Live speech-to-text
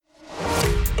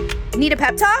Need a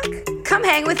pep talk? Come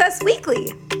hang with us weekly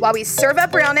while we serve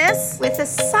up realness with a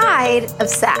side of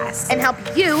sass and help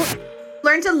you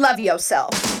learn to love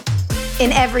yourself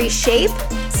in every shape,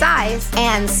 size,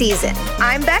 and season.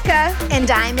 I'm Becca. And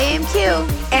I'm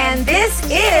AMQ. And this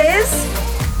is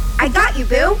I Got You,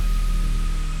 Boo.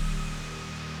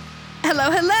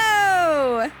 Hello,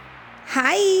 hello.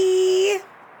 Hi.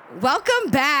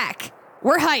 Welcome back.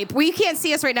 We're hype. Well, you can't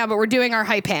see us right now, but we're doing our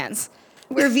hype hands.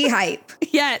 We're V-hype.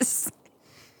 Yes.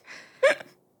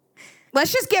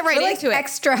 Let's just get right into it.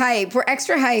 Extra hype. We're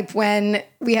extra hype when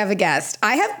we have a guest.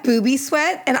 I have booby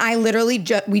sweat, and I literally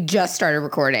we just started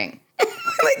recording.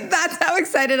 Like, that's how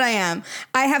excited I am.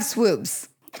 I have swoobs.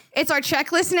 It's our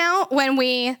checklist now when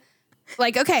we,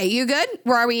 like, okay, you good?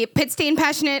 Where are we? Pit stain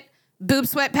passionate, boob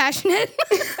sweat passionate?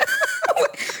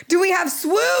 Do we have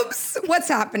swoobs? What's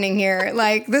happening here?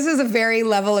 Like, this is a very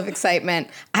level of excitement.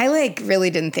 I really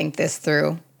didn't think this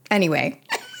through. Anyway.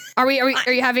 Are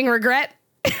you having regret?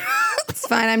 It's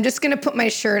fine. I'm just going to put my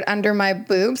shirt under my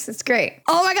boobs. It's great.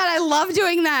 Oh my God, I love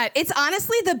doing that. It's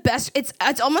honestly the best.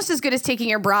 It's almost as good as taking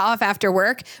your bra off after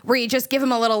work, where you just give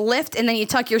them a little lift and then you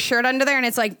tuck your shirt under there and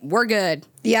it's like, we're good.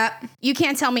 Yeah. You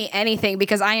can't tell me anything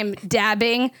because I am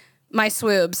dabbing my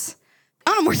swoobs.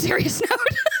 On a more serious note,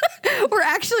 we're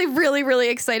actually really, really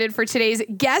excited for today's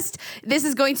guest. This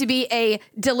is going to be a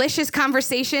delicious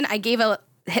conversation.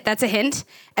 That's a hint.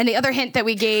 And the other hint that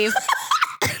we gave,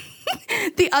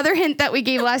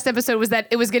 last episode was that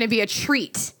it was going to be a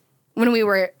treat when we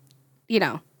were,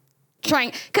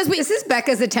 trying. This is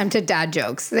Becca's attempt at dad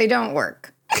jokes. They don't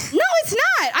work. No, it's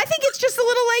not. I think it's just a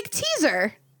little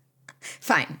teaser.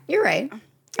 Fine. You're right.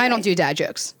 I don't do dad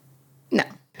jokes. No.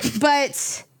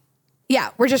 But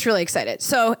yeah, we're just really excited.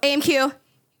 So AMQ,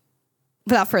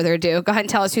 without further ado, go ahead and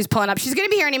tell us who's pulling up. She's going to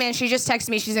be here any minute. She just texted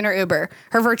me. She's in her Uber,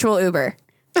 her virtual Uber.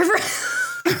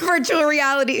 Virtual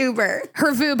reality Uber.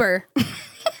 Her Vuber. Oh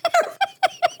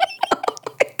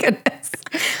my goodness.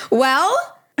 Well,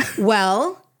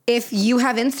 if you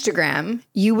have Instagram,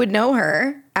 you would know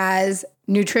her as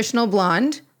Nutritional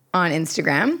Blonde on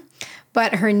Instagram.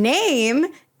 But her name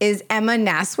is Emma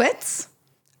Naswitz.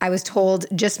 I was told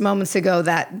just moments ago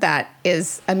that that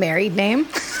is a married name.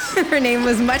 Her name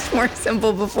was much more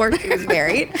simple before she was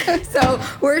married. So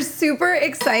we're super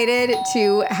excited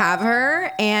to have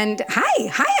her. And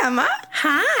hi, Emma.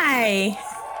 Hi.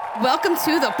 Welcome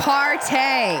to the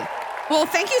party. Well,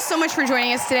 thank you so much for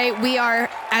joining us today. We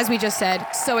are, as we just said,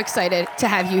 so excited to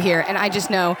have you here. And I just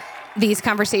know these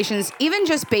conversations, even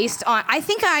just based on,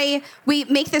 we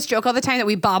make this joke all the time that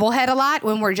we bobblehead a lot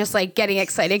when we're just getting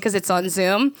excited because it's on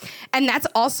Zoom. And that's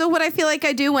also what I feel like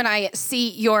I do when I see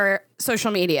your social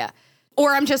media.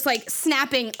 Or I'm just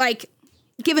snapping,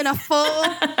 giving a full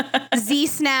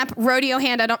Z-snap rodeo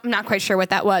hand. I'm not quite sure what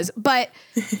that was, but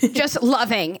just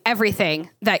loving everything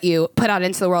that you put out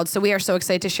into the world. So we are so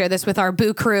excited to share this with our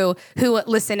Boo crew who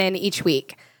listen in each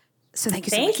week. So thank you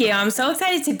so much. Thank you. I'm so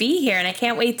excited to be here, and I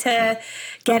can't wait to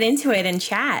get into it and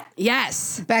chat.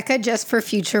 Yes. Becca, just for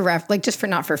future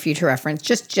not for future reference,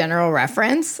 just general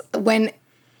reference, when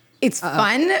it's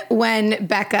fun when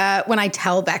I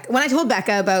told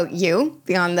Becca about you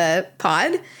on the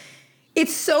pod,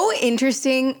 it's so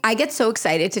interesting. I get so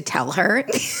excited to tell her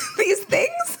these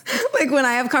things. When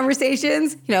I have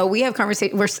conversations, we have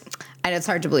conversations. And it's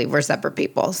hard to believe we're separate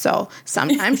people. So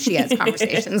sometimes she has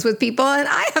conversations with people and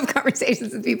I have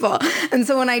conversations with people. And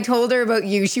so when I told her about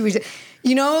you, she was, it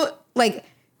was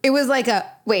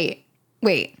wait.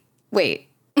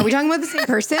 Are we talking about the same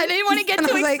person? I didn't want to get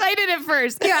too excited at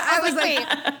first. Yeah, I was wait.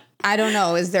 I don't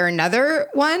know. Is there another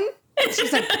one?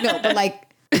 She's like, no, but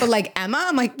Emma?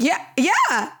 I'm like, yeah,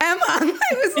 Emma.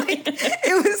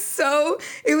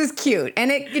 It was cute.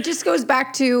 And it just goes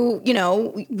back to,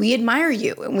 we admire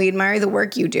you and we admire the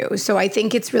work you do. So I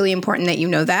think it's really important that you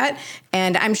know that.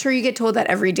 And I'm sure you get told that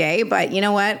every day, but you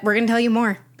know what? We're going to tell you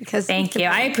more because. Thank you.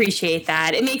 I appreciate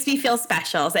that. It makes me feel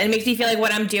special. And it makes me feel like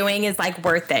what I'm doing is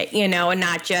worth it, and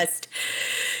not just.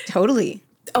 Totally.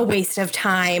 A waste of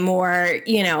time or,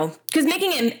 because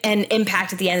making an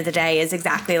impact at the end of the day is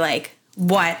exactly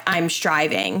what I'm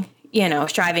striving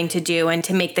to do and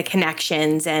to make the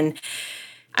connections. And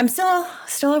I'm still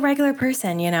a regular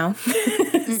person,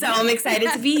 So I'm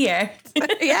excited to be here.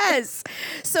 Yes.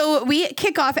 So we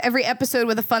kick off every episode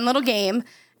with a fun little game,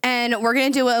 and we're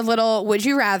going to do a little Would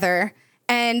You Rather.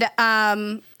 And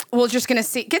we're just going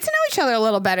to get to know each other a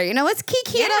little better. Let's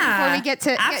kiki it up before we get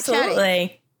to absolutely. Get chatting.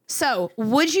 So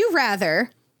would you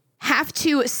rather have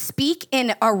to speak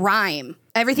in a rhyme?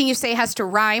 Everything you say has to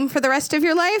rhyme for the rest of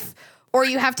your life, or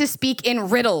you have to speak in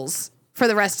riddles for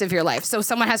the rest of your life. So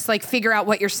someone has to figure out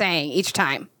what you're saying each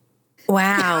time.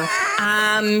 Wow.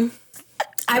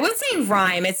 I would say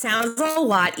rhyme. It sounds a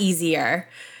lot easier.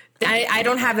 I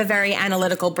don't have a very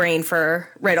analytical brain for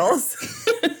riddles.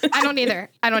 I don't either.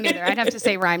 I'd have to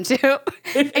say rhyme too.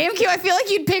 AMQ, I feel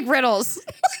like you'd pick riddles.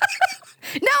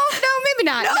 No, maybe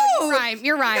not. No,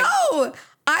 you're rhyme. No,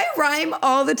 I rhyme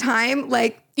all the time.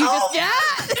 Like, You just, yeah.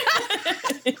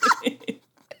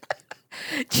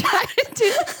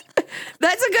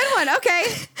 That's a good one. Okay.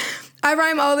 I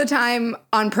rhyme all the time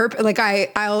on purpose. Like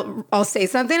I'll say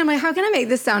something. I'm like, how can I make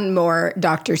this sound more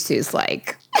Dr. Seuss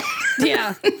like?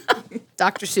 Yeah.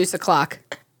 Dr. Seuss o'clock.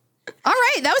 All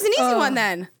right. That was an easy one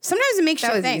then. Sometimes it makes you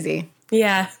think. That was easy.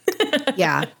 Yeah.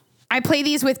 Yeah. I play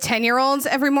these with 10-year-olds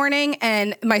every morning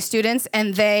and my students,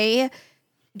 and they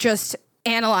just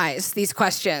analyze these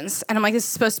questions. And I'm like, this is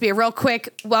supposed to be a real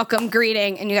quick welcome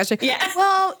greeting. And you guys are like, Yeah.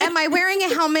 well, am I wearing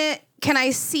a helmet? Can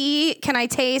I see? Can I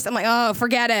taste? I'm like, oh,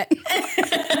 forget it.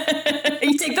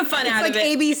 You take the fun out Like of it.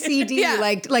 A, B, C, D, Yeah.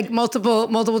 like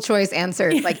multiple choice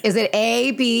answers. Like, is it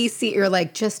A, B, C? You're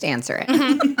like, just answer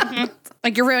it.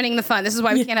 Like, you're ruining the fun. This is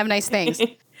why we can't have nice things.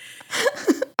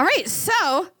 All right,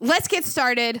 so let's get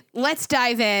started. Let's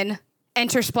dive in.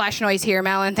 Enter splash noise here,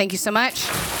 Malin. Thank you so much.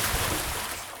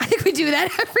 I think we do that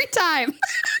every time.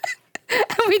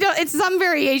 We don't. It's some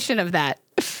variation of that.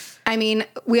 I mean,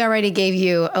 we already gave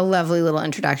you a lovely little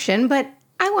introduction, but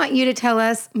I want you to tell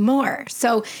us more.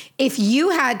 So if you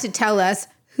had to tell us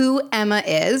who Emma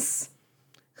is,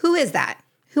 who is that?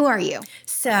 Who are you?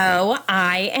 So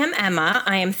I am Emma.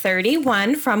 I am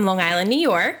 31 from Long Island, New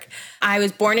York. I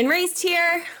was born and raised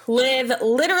here, live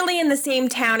literally in the same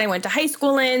town I went to high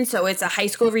school in. So it's a high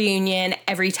school reunion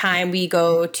every time we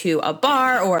go to a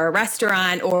bar or a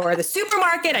restaurant or the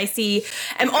supermarket.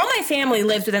 And all my family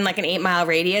lives within like an 8-mile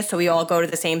radius. So we all go to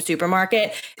the same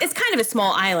supermarket. It's kind of a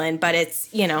small island, but it's,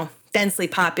 densely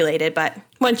populated. But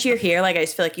once you're here, like, I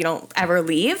just feel like you don't ever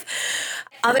leave.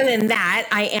 Other than that,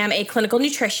 I am a clinical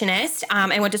nutritionist.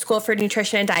 I went to school for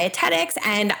nutrition and dietetics,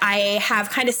 and I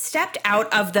have kind of stepped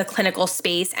out of the clinical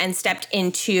space and stepped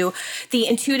into the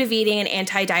intuitive eating and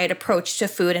anti-diet approach to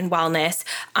food and wellness.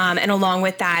 And along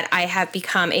with that, I have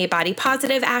become a body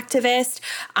positive activist.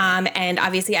 And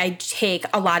obviously, I take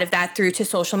a lot of that through to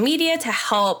social media to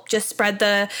help just spread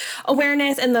the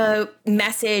awareness and the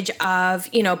message of,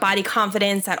 body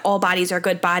confidence, that all bodies are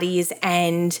good bodies,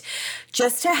 and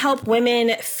just to help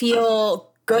women feel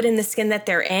good in the skin that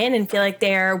they're in and feel like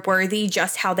they're worthy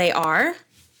just how they are.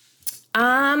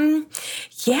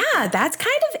 Yeah, that's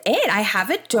kind of it. I have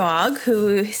a dog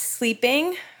who's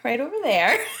sleeping right over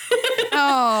there.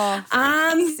 Oh,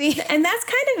 and that's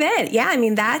kind of it. Yeah, I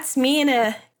mean, that's me in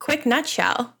a quick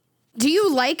nutshell. do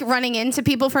you like running into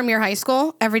people from your high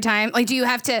school every time? Like, do you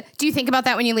think about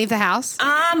that when you leave the house?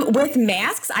 With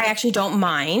masks, I actually don't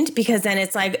mind, because then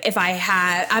it's like, if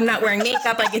I'm not wearing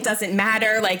makeup, like, it doesn't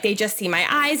matter. Like, they just see my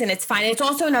eyes and it's fine. It's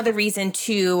also another reason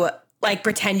to like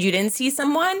pretend you didn't see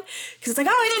someone, because it's like,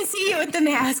 oh, I didn't see you with the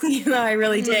mask, even though I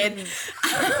really did.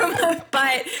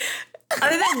 But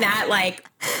other than that, like,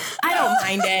 I don't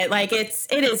mind it. Like, it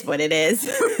is what it is.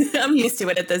 I'm used to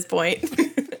it at this point.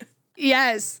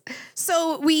 Yes.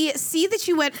 So we see that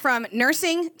you went from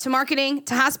nursing to marketing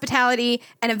to hospitality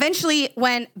and eventually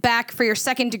went back for your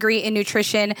second degree in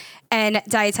nutrition and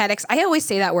dietetics. I always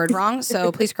say that word wrong,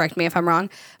 so please correct me if I'm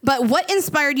wrong. But what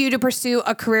inspired you to pursue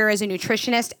a career as a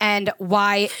nutritionist, and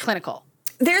why clinical?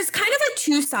 There's kind of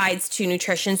two sides to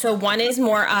nutrition. So one is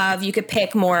more of, you could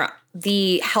pick more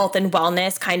the health and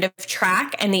wellness kind of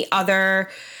track, and the other,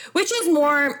 which is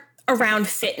more around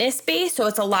fitness based. So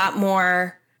it's a lot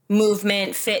more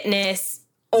movement, fitness,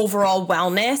 overall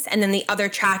wellness. And then the other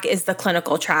track is the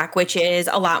clinical track, which is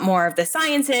a lot more of the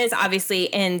sciences, obviously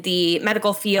in the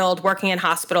medical field, working in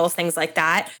hospitals, things like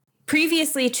that.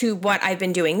 Previously to what I've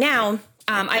been doing now,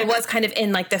 I was kind of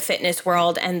in like the fitness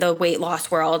world and the weight loss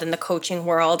world and the coaching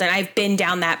world. And I've been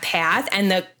down that path,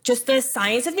 and the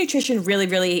science of nutrition really,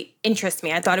 really interests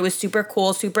me. I thought it was super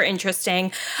cool, super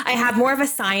interesting. I have more of a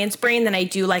science brain than I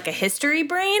do like a history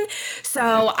brain.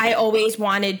 So I always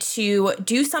wanted to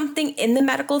do something in the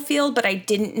medical field, but I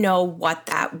didn't know what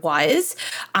that was.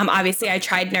 Obviously I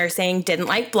tried nursing, didn't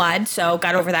like blood, so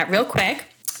got over that real quick.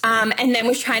 And then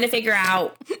was trying to figure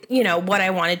out, what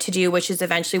I wanted to do, which is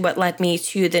eventually what led me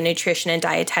to the nutrition and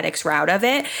dietetics route of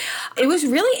it. It was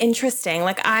really interesting.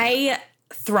 Like, I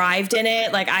thrived in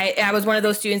it. Like, I was one of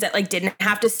those students that like didn't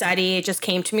have to study. It just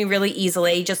came to me really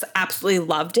easily, just absolutely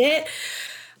loved it.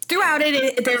 Throughout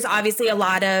it, there's obviously a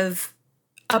lot of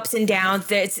ups and downs.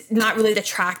 It's not really the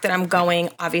track that I'm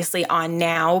going obviously on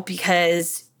now,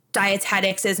 because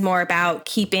dietetics is more about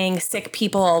keeping sick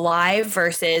people alive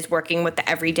versus working with the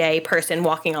everyday person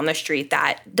walking on the street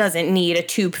that doesn't need a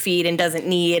tube feed and doesn't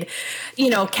need,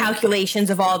 calculations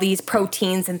of all these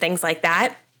proteins and things like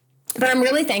that. But I'm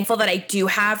really thankful that I do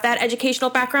have that educational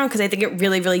background because I think it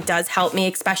really, really does help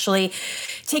me, especially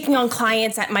taking on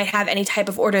clients that might have any type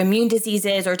of autoimmune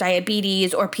diseases or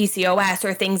diabetes or PCOS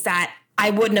or things that I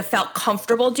wouldn't have felt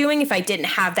comfortable doing if I didn't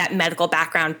have that medical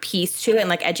background piece to it and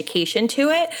like education to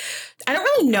it. I don't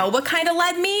really know what kind of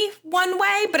led me one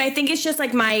way, but I think it's just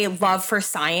like my love for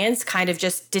science kind of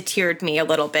just deterred me a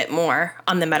little bit more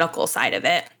on the medical side of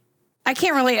it. I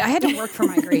can't relate. I had to work for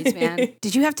my grades, man.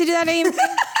 Did you have to do that, Amy?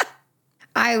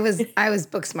 I was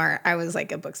book smart. I was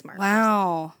like a book smart.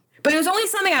 Wow. But it was only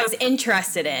something I was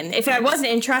interested in. If I wasn't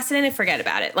interested in it, forget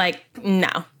about it. Like, no.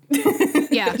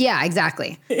 Yeah. Yeah,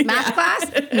 exactly. Math class?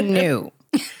 No.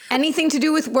 Anything to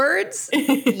do with words?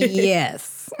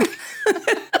 Yes.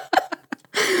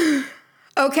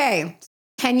 Okay.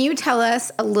 Can you tell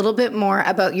us a little bit more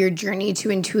about your journey to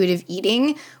intuitive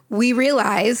eating? We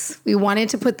wanted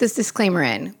to put this disclaimer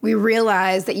in. We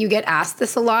realize that you get asked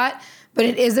this a lot, but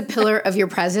it is a pillar of your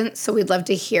presence. So we'd love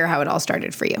to hear how it all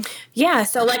started for you. Yeah.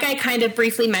 So like I kind of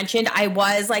briefly mentioned, I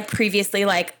was like previously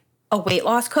like a weight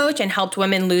loss coach and helped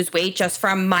women lose weight just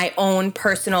from my own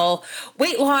personal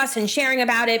weight loss and sharing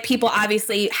about it. People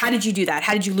obviously, how did you do that?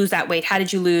 How did you lose that weight? How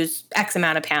did you lose X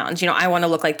amount of pounds? I want to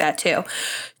look like that too.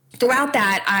 Throughout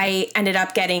that, I ended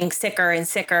up getting sicker and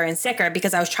sicker and sicker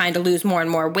because I was trying to lose more and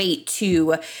more weight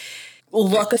to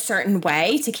look a certain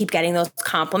way to keep getting those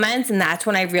compliments. And that's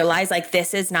when I realized like,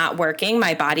 this is not working.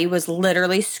 My body was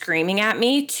literally screaming at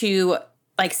me to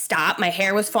like stop. My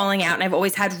hair was falling out and I've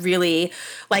always had really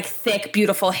like thick,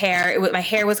 beautiful hair. My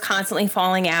hair was constantly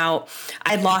falling out.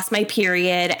 I lost my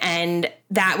period and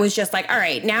that was just like, all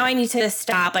right, now I need to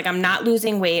stop. Like I'm not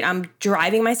losing weight. I'm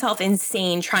driving myself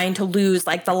insane trying to lose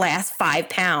like the last 5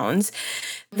 pounds.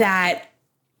 That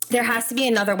there has to be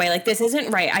another way. Like this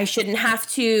isn't right. I shouldn't have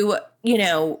to,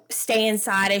 stay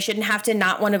inside. I shouldn't have to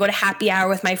not want to go to happy hour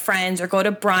with my friends or go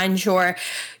to brunch or,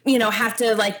 have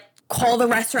to like call the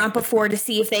restaurant before to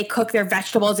see if they cook their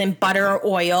vegetables in butter or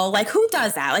oil. Like who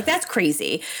does that? Like that's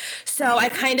crazy. So I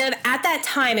kind of, at that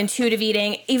time, intuitive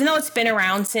eating, even though it's been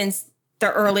around since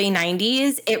the early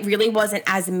 90s, it really wasn't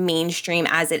as mainstream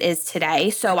as it is today.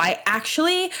 So I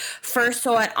actually first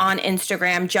saw it on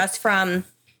Instagram just from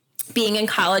being in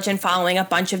college and following a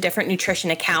bunch of different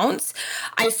nutrition accounts.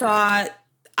 I saw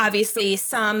obviously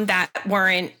some that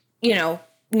weren't, some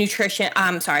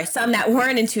that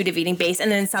weren't intuitive eating based,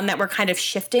 and then some that were kind of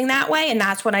shifting that way. And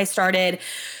that's when I started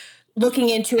looking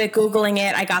into it, Googling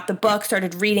it. I got the book,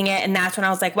 started reading it. And that's when I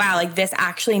was like, wow, like this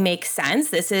actually makes sense.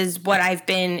 This is what I've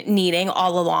been needing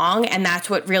all along. And that's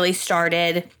what really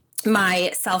started my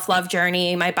self-love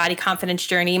journey, my body confidence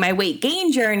journey, my weight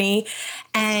gain journey.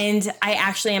 And I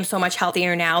actually am so much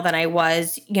healthier now than I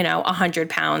was, 100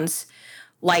 pounds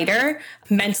lighter.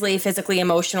 Mentally, physically,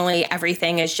 emotionally,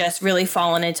 everything is just really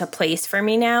fallen into place for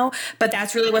me now. But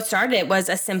that's really what started. It was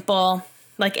a simple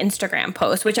like Instagram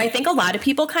post, which I think a lot of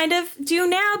people kind of do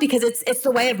now because it's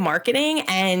the way of marketing.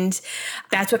 And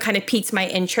that's what kind of piqued my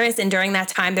interest. And during that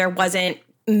time, there wasn't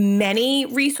many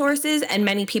resources and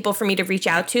many people for me to reach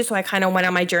out to. So I kind of went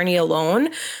on my journey alone.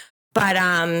 But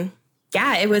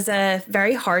yeah, it was a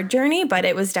very hard journey, but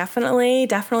it was definitely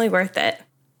worth it.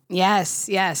 Yes,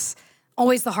 yes.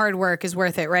 Always the hard work is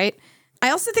worth it, right? I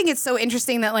also think it's so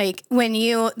interesting that like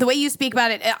the way you speak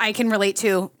about it, I can relate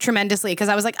to tremendously because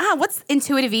I was like, what's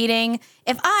intuitive eating?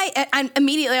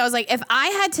 Immediately I was like, if I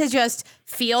had to just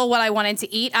feel what I wanted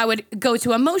to eat, I would go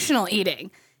to emotional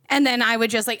eating. And then I would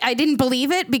just like, I didn't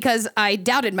believe it because I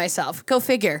doubted myself. Go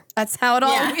figure. That's how it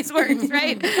always works,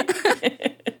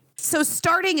 right? So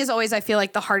starting is always, I feel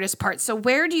like, the hardest part. So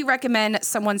where do you recommend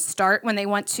someone start when they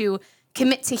want to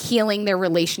commit to healing their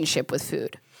relationship with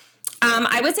food?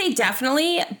 I would say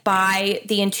definitely buy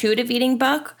the Intuitive Eating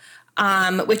book,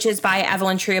 which is by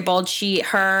Evelyn Triobold.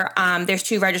 There's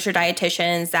 2 registered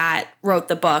dietitians that wrote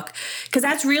the book because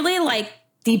that's really like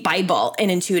the Bible in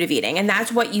intuitive eating. And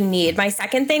that's what you need. My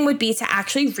second thing would be to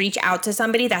actually reach out to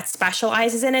somebody that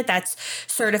specializes in it, that's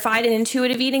certified in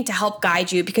intuitive eating to help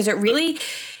guide you because it really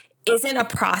isn't a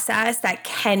process that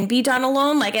can be done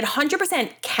alone. Like it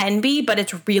 100% can be, but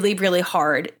it's really, really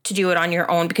hard to do it on your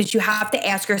own because you have to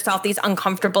ask yourself these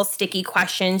uncomfortable, sticky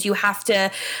questions. You have to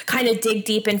kind of dig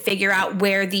deep and figure out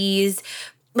where these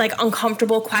like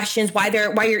uncomfortable questions, why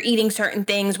you're eating certain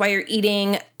things, why you're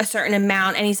eating a certain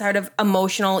amount, any sort of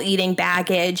emotional eating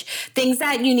baggage, things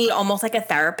that you need almost like a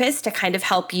therapist to kind of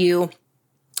help you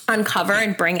uncover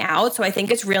and bring out. So I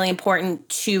think it's really important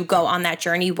to go on that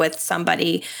journey with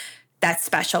somebody that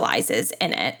specializes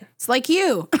in it. It's like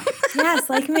you. Yes,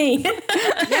 like me.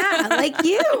 Yeah, like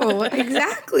you.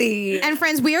 Exactly. And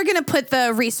friends, we are going to put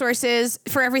the resources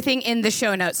for everything in the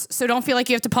show notes. So don't feel like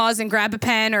you have to pause and grab a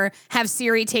pen or have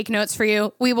Siri take notes for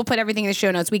you. We will put everything in the show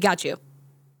notes. We got you.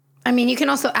 I mean, you can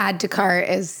also add to cart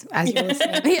as you're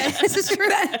listening. Yeah, this is true.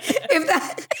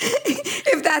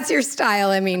 If that's your style,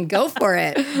 I mean, go for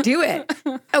it. Do it.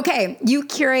 Okay, you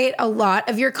curate a lot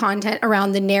of your content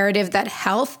around the narrative that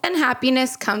health and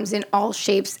happiness comes in all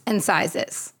shapes and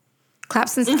sizes.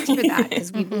 Claps and stars for that,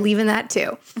 because we believe in that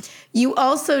too. You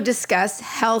also discuss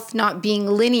health not being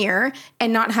linear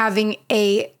and not having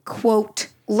a, quote,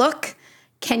 look.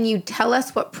 Can you tell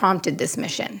us what prompted this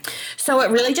mission? So it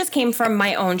really just came from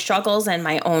my own struggles and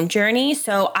my own journey.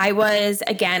 So I was,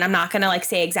 again, I'm not going to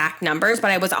say exact numbers, but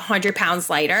I was 100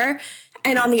 pounds lighter.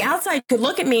 And on the outside, you could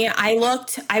look at me, I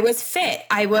was fit.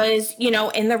 I was,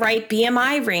 in the right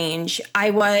BMI range. I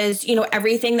was,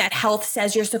 everything that health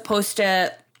says you're supposed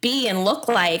to be and look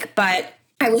like, but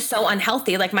I was so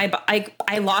unhealthy. Like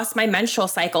I lost my menstrual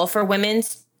cycle. For women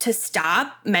to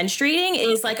stop menstruating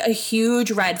is like a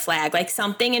huge red flag. Like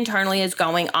something internally is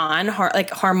going on, like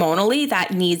hormonally,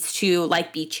 that needs to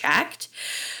be checked.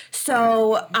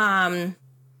 So,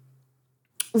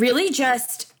 really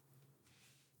just,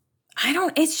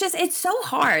 it's so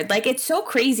hard. Like, it's so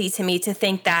crazy to me to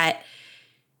think that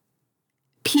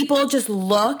people just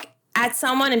look at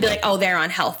someone and be like, oh, they're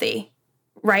unhealthy.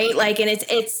 Right. Like, and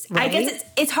it's, right. I guess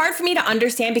it's hard for me to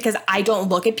understand because I don't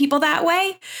look at people that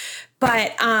way.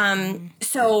 But,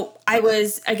 so I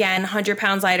was, again, 100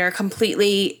 pounds lighter,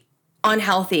 completely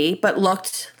unhealthy, but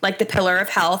looked like the pillar of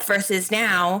health, versus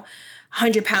now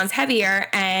 100 pounds heavier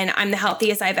and I'm the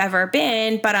healthiest I've ever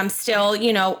been, but I'm still,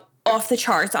 off the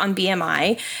charts on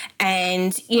BMI.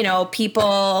 And,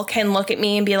 people can look at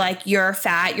me and be like, you're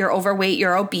fat, you're overweight,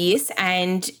 you're obese.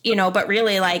 And, but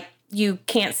really, like, you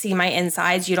can't see my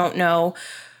insides. You don't know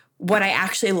what I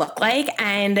actually look like.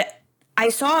 And I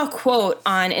saw a quote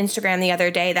on Instagram the other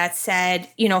day that said,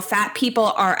 fat people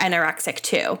are anorexic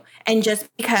too. And just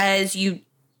because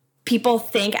people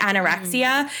think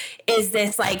anorexia is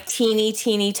this like teeny,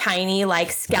 tiny, like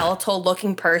skeletal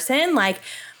looking person, like,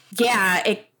 yeah,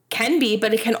 it can be,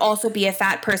 but it can also be a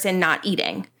fat person not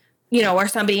eating, or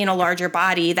somebody in a larger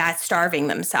body that's starving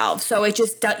themselves. So it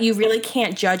just, you really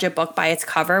can't judge a book by its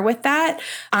cover with that.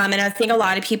 And I think a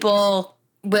lot of people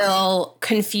will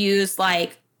confuse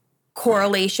like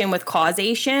correlation with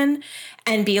causation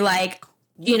and be like,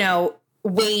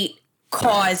 weight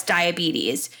caused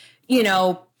diabetes,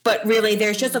 but really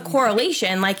there's just a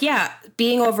correlation. Like, yeah,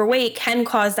 being overweight can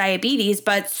cause diabetes,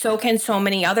 but so can so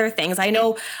many other things. I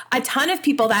know a ton of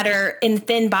people that are in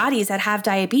thin bodies that have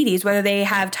diabetes, whether they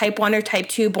have type 1 or type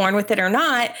 2, born with it or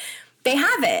not, they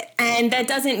have it. And that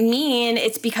doesn't mean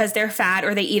it's because they're fat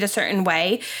or they eat a certain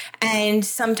way. And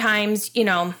sometimes,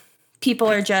 people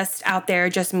are just out there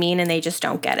just mean and they just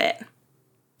don't get it.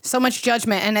 So much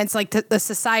judgment. And it's like the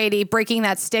society breaking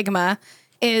that stigma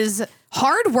is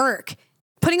hard work.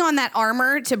 Putting on that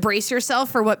armor to brace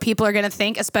yourself for what people are going to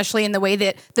think, especially in the way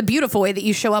that the beautiful way that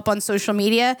you show up on social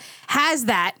media, has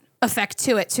that effect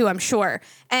to it too, I'm sure.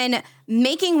 And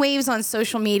making waves on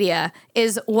social media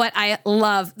is what I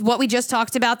love. What we just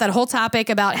talked about, that whole topic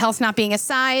about health not being a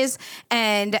size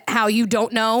and how you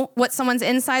don't know what someone's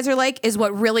insides are like, is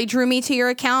what really drew me to your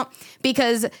account,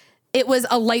 because it was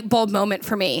a light bulb moment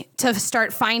for me to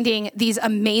start finding these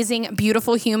amazing,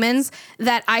 beautiful humans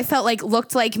that I felt like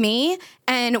looked like me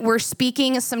and were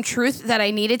speaking some truth that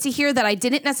I needed to hear that I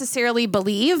didn't necessarily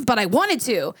believe, but I wanted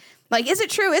to. Like, is it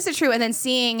true? Is it true? And then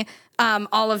seeing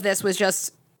all of this was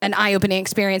just an eye-opening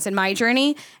experience in my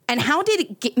journey. And how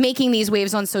did making these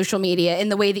waves on social media in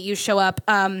the way that you show up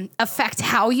affect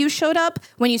how you showed up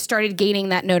when you started gaining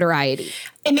that notoriety?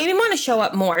 It made me want to show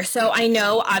up more. So I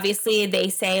know, obviously, they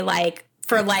say like,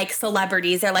 for like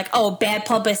celebrities, they're like, oh, bad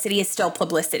publicity is still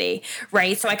publicity,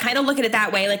 right? So I kind of look at it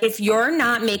that way. Like, if you're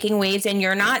not making waves and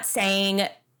you're not saying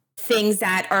things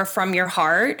that are from your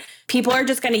heart, people are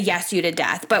just going to yes you to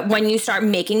death. But when you start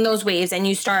making those waves and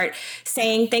you start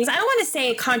saying things, I don't want to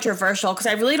say controversial, because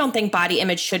I really don't think body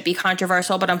image should be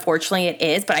controversial, but unfortunately it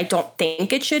is, but I don't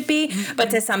think it should be. Mm-hmm.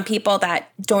 But to some people that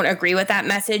don't agree with that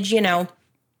message,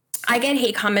 I get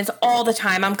hate comments all the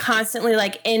time. I'm constantly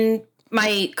like in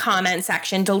my comment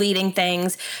section, deleting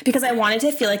things, because I wanted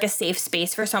to feel like a safe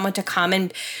space for someone to come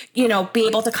and, you know, be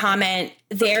able to comment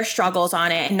their struggles on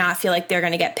it and not feel like they're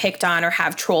going to get picked on or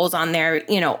have trolls on there,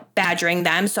 you know, badgering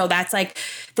them. So that's like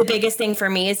the biggest thing for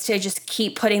me, is to just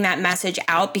keep putting that message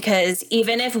out, because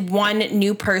even if one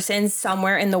new person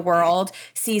somewhere in the world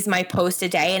sees my post a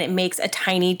day and it makes a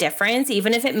tiny difference,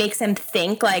 even if it makes them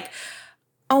think like,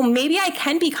 oh, maybe I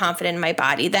can be confident in my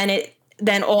body,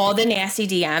 then all the nasty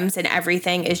DMs and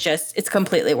everything is just, it's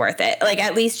completely worth it. Like,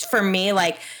 at least for me,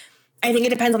 like, I think it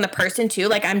depends on the person too.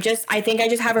 Like, I think I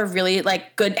just have a really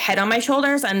like good head on my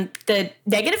shoulders, and the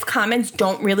negative comments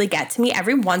don't really get to me.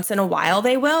 Every once in a while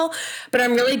they will, but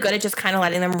I'm really good at just kind of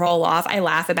letting them roll off. I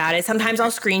laugh about it. Sometimes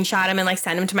I'll screenshot them and like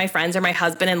send them to my friends or my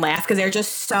husband and laugh because they're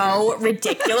just so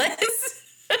ridiculous.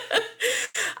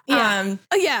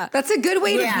 Yeah. That's a good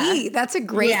way to be. That's a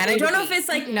great way. And I don't know if it's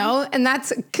like, you know, and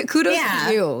that's kudos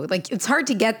to you. Like, it's hard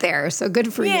to get there. So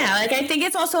good for you. Yeah. Like, I think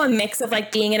it's also a mix of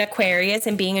like being an Aquarius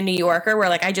and being a New Yorker, where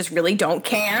like, I just really don't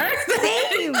care.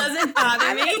 Same. It doesn't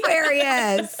bother me.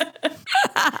 Aquarius.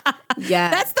 Yeah.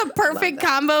 That's the perfect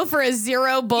combo for a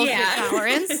zero bullshit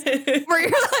tolerance. Where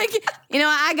you're like, you know,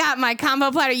 I got my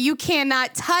combo platter. You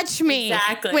cannot touch me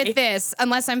with this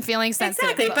unless I'm feeling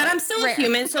sensitive. Exactly. But I'm still a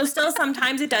human. So still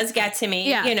sometimes it does get to me,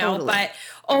 you know, totally. but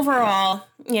overall,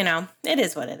 you know, it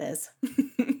is what it is.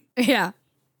 Yeah.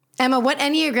 Emma, what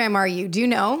Enneagram are you? Do you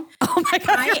know? Oh my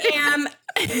God. I am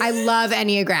I love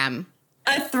Enneagram.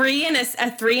 a 3 and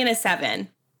a 7.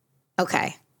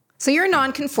 Okay. So you're a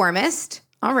nonconformist.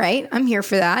 All right. I'm here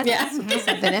for that. Yeah. That's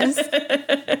what 7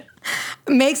 is.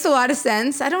 Makes a lot of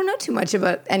sense. I don't know too much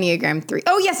about Enneagram 3.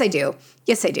 Oh, yes, I do.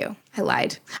 Yes, I do. I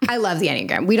lied. I love the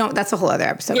Enneagram. That's a whole other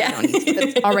episode. Yeah. We don't need to,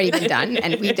 that's already been done,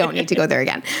 and we don't need to go there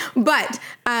again. But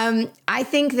I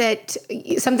think that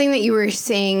something that you were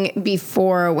saying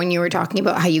before, when you were talking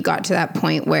about how you got to that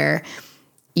point where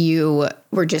you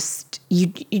were just, you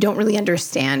don't really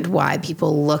understand why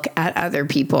people look at other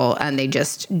people and they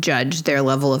just judge their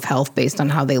level of health based on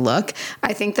how they look.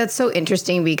 I think that's so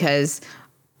interesting, because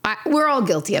we're all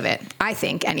guilty of it, I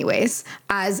think, anyways.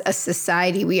 As a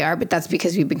society, we are, but that's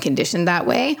because we've been conditioned that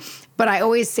way. But I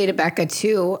always say to Becca,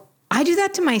 too, I do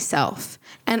that to myself,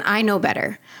 and I know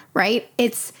better, right?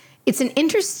 It's an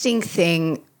interesting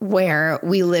thing where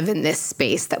we live in this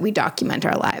space that we document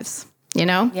our lives, you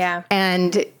know? Yeah.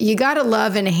 And you got to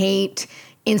love and hate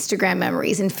Instagram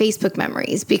memories and Facebook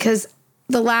memories, because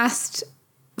the last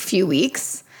few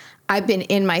weeks, I've been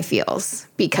in my feels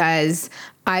because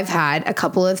I've had a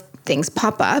couple of things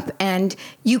pop up, and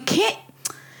you can't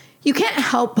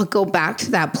help but go back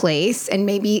to that place and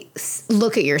maybe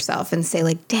look at yourself and say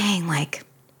like, dang, like,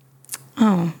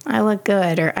 oh, I look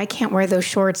good, or I can't wear those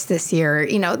shorts this year.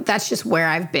 You know, that's just where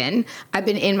I've been. I've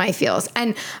been in my feels.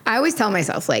 And I always tell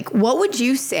myself, like, what would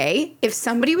you say if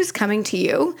somebody was coming to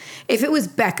you, if it was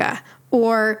Becca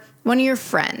or one of your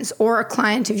friends or a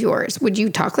client of yours? Would you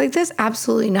talk like this?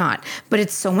 Absolutely not. But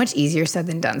it's so much easier said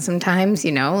than done sometimes,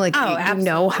 you know? Like, you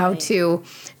know how to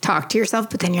talk to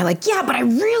yourself, but then you're like, yeah, but I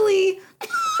really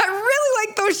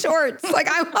like those shorts. Like,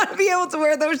 I want to be able to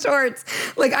wear those shorts.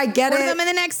 Like, I get Order it. them in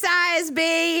the next size,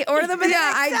 B. Order them in the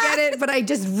next size. I get it, but I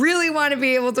just really want to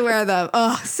be able to wear them.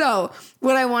 So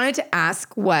what I wanted to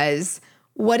ask was,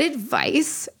 what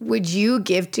advice would you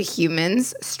give to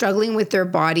humans struggling with their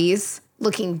bodies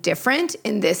looking different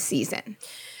in this season?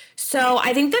 So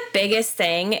I think the biggest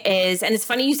thing is, and it's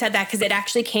funny you said that, because it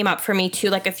actually came up for me too,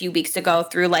 like a few weeks ago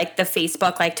through like the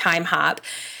Facebook, like time hop,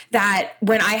 that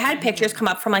when I had pictures come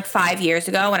up from like 5 years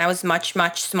ago when I was much,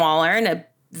 much smaller and a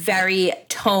very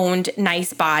toned,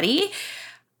 nice body,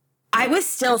 I was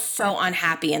still so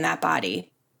unhappy in that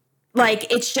body.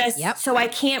 Like, it's just, so I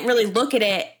can't really look at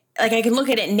it. Like, I can look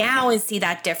at it now and see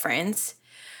that difference.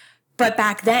 But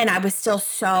back then I was still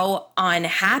so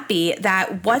unhappy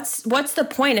that what's the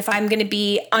point if I'm going to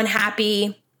be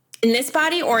unhappy in this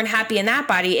body or unhappy in that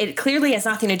body? It clearly has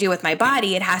nothing to do with my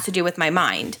body. It has to do with my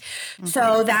mind. Mm-hmm.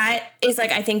 So that is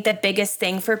like, I think the biggest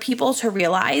thing for people to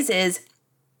realize is,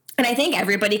 and I think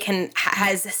everybody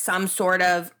has some sort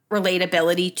of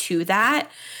relatability to that.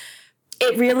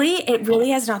 It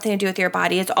really has nothing to do with your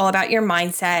body. It's all about your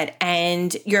mindset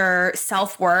and your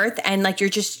self-worth and like your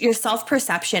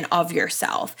self-perception of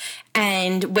yourself.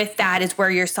 And with that is where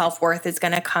your self-worth is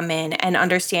going to come in, and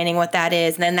understanding what that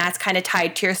is. And then that's kind of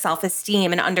tied to your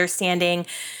self-esteem and understanding,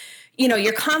 you know,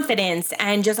 your confidence,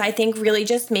 and just, I think, really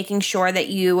just making sure that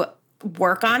you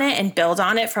work on it and build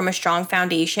on it from a strong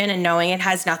foundation, and knowing it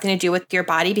has nothing to do with your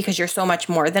body because you're so much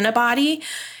more than a body.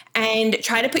 And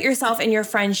try to put yourself in your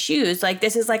friend's shoes. Like,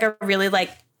 this is like a really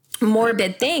like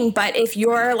morbid thing, but if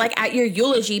you're like at your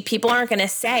eulogy, people aren't going to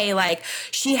say like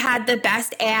she had the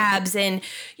best abs and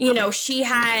she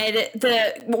had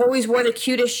always wore the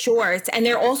cutest shorts, and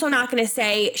they're also not going to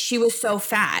say she was so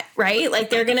fat, right? Like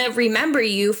they're going to remember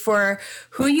you for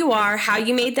who you are, how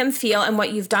you made them feel, and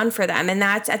what you've done for them. And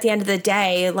that's at the end of the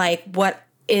day like what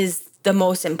is the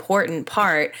most important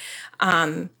part.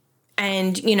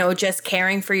 And, just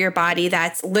caring for your body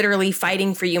that's literally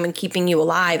fighting for you and keeping you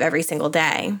alive every single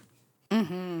day.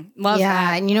 Mm-hmm. Love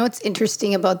that. And what's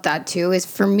interesting about that too is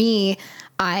for me,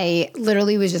 I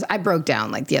literally I broke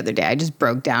down like the other day. I just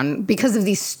broke down because of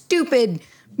these stupid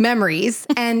memories.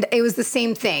 And it was the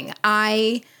same thing.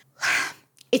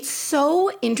 It's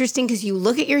so interesting because you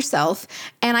look at yourself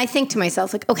and I think to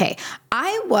myself like, okay,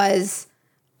 I was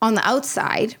on the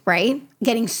outside, right?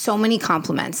 Getting so many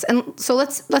compliments. And so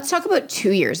let's talk about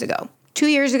 2 years ago. 2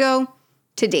 years ago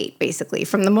to date, basically.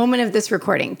 From the moment of this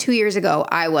recording, 2 years ago,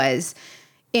 I was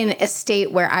in a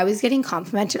state where I was getting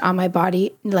complimented on my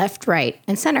body left, right,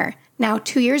 and center. Now,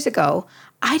 2 years ago,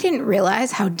 I didn't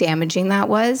realize how damaging that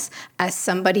was as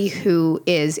somebody who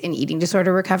is in eating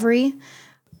disorder recovery,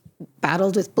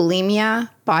 battled with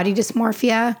bulimia, body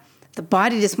dysmorphia. The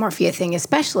body dysmorphia thing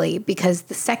especially, because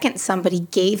the second somebody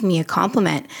gave me a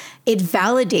compliment, it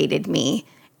validated me.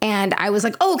 And I was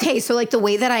like, oh, okay, so like the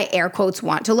way that I air quotes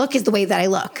want to look is the way that I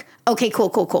look. Okay,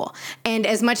 cool. And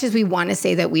as much as we want to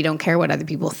say that we don't care what other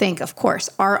people think, of course,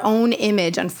 our own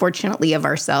image, unfortunately, of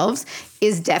ourselves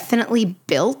is definitely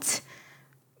built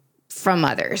from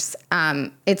others.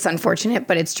 It's unfortunate,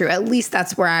 but it's true. At least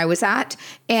that's where I was at.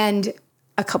 And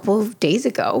a couple of days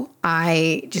ago,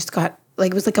 I just got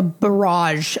it was like a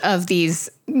barrage of these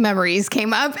memories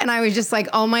came up, and I was just like,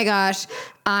 oh my gosh,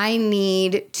 I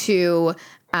need to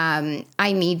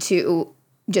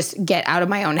just get out of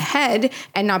my own head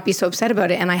and not be so upset about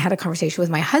it. And I had a conversation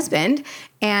with my husband,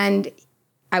 and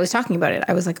I was talking about it.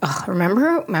 I was like, oh,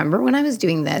 remember when I was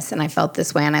doing this and I felt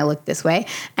this way and I looked this way?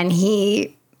 And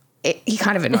he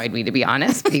kind of annoyed me, to be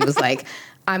honest, but he was like,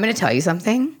 I'm going to tell you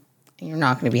something and you're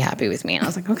not going to be happy with me. And I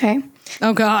was like, okay.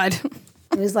 Oh God.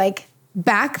 It was like,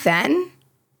 back then,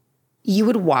 you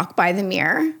would walk by the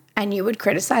mirror and you would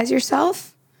criticize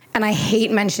yourself. And I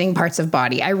hate mentioning parts of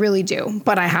body. I really do.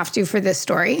 But I have to for this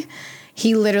story.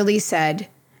 He literally said,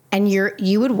 and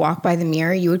you would walk by the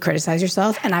mirror, you would criticize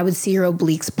yourself, and I would see your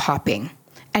obliques popping.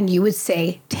 And you would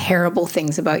say terrible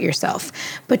things about yourself.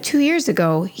 But 2 years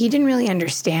ago, he didn't really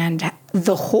understand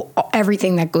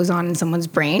everything that goes on in someone's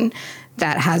brain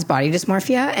that has body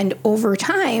dysmorphia. And over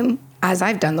time, as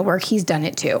I've done the work, he's done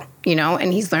it too,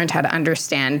 and he's learned how to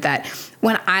understand that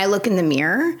when I look in the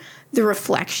mirror, the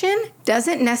reflection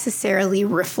doesn't necessarily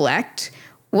reflect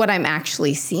what I'm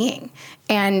actually seeing.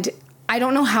 And I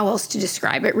don't know how else to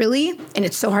describe it really. And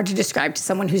it's so hard to describe to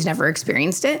someone who's never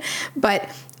experienced it. But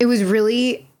it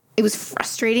was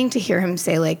frustrating to hear him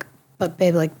say like, but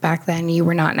babe, like back then you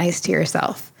were not nice to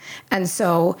yourself. And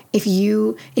so it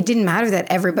didn't matter that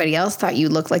everybody else thought you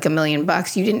looked like $1 million.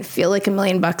 You didn't feel like $1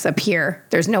 million up here.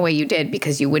 There's no way you did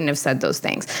because you wouldn't have said those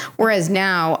things. Whereas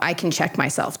now I can check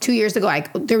myself. 2 years ago,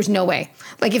 there was no way.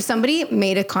 Like if somebody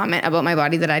made a comment about my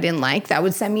body that I didn't like, that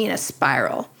would send me in a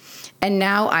spiral. And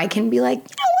now I can be like, you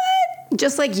know what?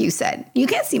 Just like you said, you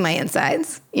can't see my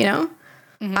insides,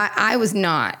 Mm-hmm. I was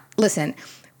not. Listen,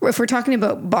 if we're talking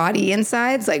about body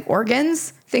insides, like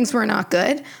organs, things were not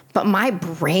good, but my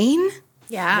brain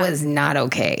was not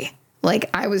okay. Like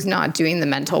I was not doing the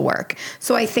mental work.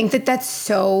 So I think that that's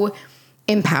so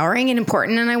empowering and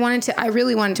important. And I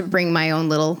really wanted to bring my own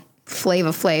little Flava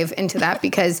Flav into that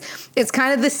because it's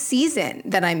kind of the season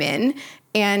that I'm in.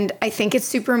 And I think it's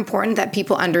super important that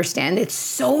people understand it's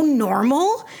so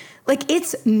normal. Like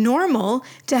it's normal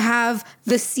to have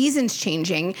the seasons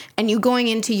changing and you going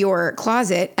into your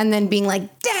closet and then being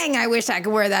like, dang, I wish I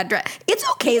could wear that dress. It's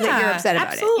okay that you're upset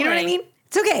about it. You know what I mean?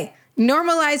 It's okay.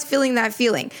 Normalize feeling that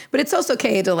feeling. But it's also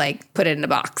okay to like put it in a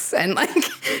box and like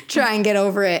try and get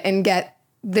over it and get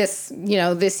this,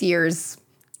 this year's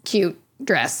cute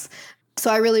dress. So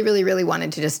I really, really, really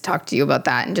wanted to just talk to you about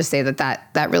that and just say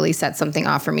that really set something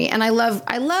off for me. And I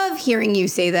love hearing you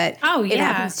say that it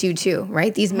happens to you too,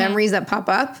 right? These memories that pop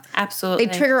up. Absolutely.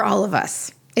 They trigger all of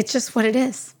us. It's just what it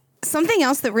is. Something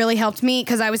else that really helped me,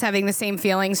 because I was having the same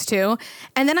feelings too.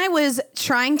 And then I was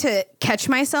trying to catch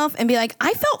myself and be like,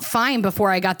 I felt fine before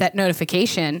I got that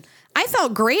notification. I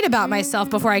felt great about myself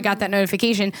before I got that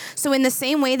notification. So in the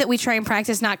same way that we try and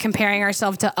practice not comparing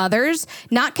ourselves to others,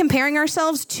 not comparing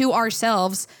ourselves to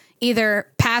ourselves, either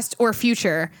past or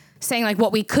future, saying like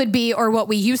what we could be or what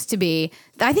we used to be,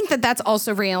 I think that that's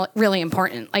also really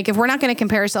important. Like if we're not going to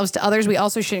compare ourselves to others, we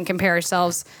also shouldn't compare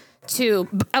ourselves to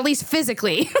at least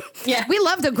physically. Yeah. We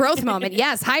love the growth moment.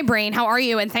 Yes. Hi, brain. How are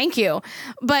you? And thank you.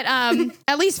 But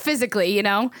at least physically, you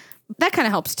know, that kind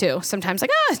of helps too. Sometimes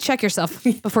like, check yourself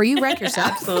before you wreck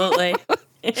yourself. Absolutely.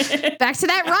 Back to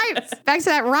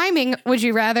that rhyming. Would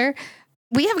you rather?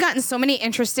 We have gotten so many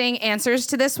interesting answers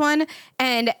to this one,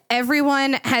 and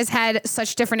everyone has had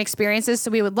such different experiences.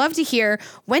 So we would love to hear,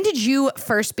 when did you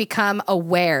first become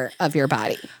aware of your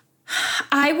body?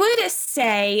 I would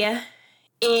say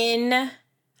in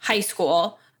high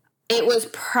school. It was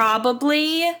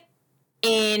probably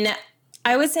in,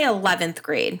 I would say 11th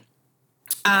grade,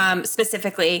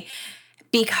 specifically,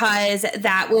 because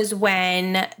that was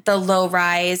when the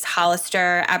low-rise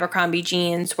Hollister Abercrombie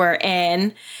jeans were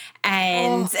in.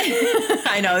 And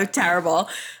I know, terrible.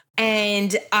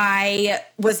 And I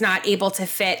was not able to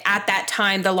fit. At that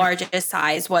time, the largest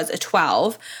size was a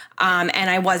 12. And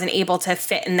I wasn't able to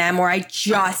fit in them, or I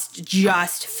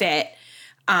just fit.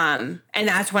 And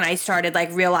that's when I started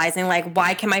like realizing, like,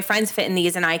 why can my friends fit in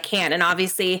these and I can't? And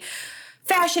obviously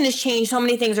fashion has changed. So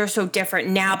many things are so different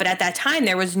now. But at that time,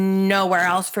 there was nowhere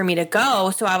else for me to go.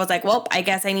 So I was like, well, I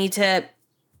guess I need to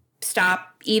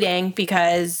stop eating,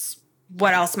 because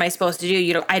what else am I supposed to do?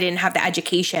 You know, I didn't have the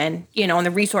education, you know, and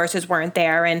the resources weren't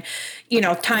there. And, you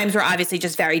know, times were obviously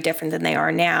just very different than they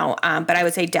are now. But I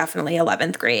would say definitely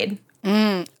 11th grade.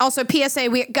 Also, PSA,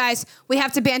 we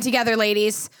have to band together,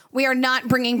 ladies. We are not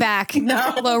bringing back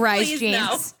low-rise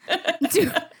jeans.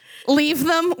 Leave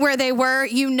them where they were.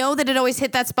 You know that it always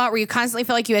hit that spot where you constantly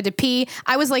feel like you had to pee.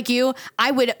 I was like you.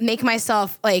 I would make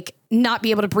myself like not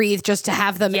be able to breathe just to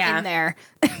have them in there.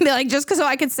 Be like, just so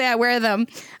I could say I wear them.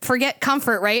 Forget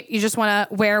comfort, right? You just want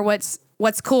to wear what's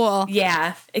cool.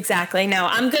 Yeah, exactly. No,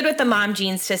 I'm good with the mom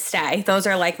jeans to stay. Those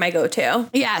are like my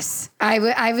go-to. Yes.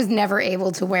 I was never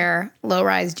able to wear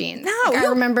low-rise jeans. No. Like, I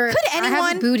remember. Could anyone? I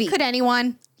have a booty. Could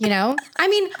anyone? You know? I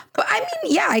mean,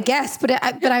 yeah, I guess. But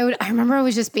I remember I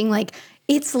was just being like,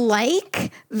 it's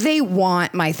like they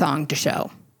want my thong to show.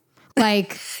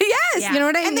 Like, yes. You know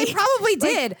what I mean? And they probably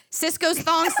did. Cisco's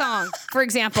thong song, for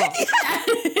example.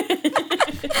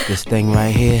 This thing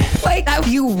right here. Like,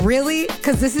 you really?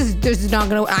 Because this is not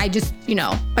going to, I just, you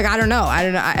know, like, I don't know.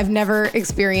 I've never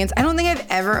experienced, I don't think I've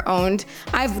ever owned,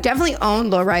 I've definitely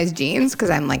owned low-rise jeans because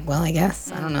I'm like, well, I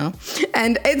guess, I don't know.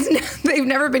 And they've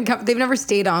never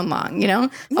stayed on long, you know?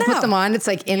 I'll put them on. It's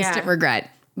like instant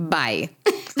regret. Bye.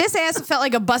 This ass felt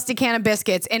like a busted can of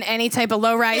biscuits in any type of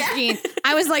low-rise jean.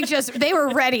 I was like, they were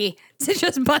ready to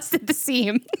just bust at the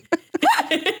seam.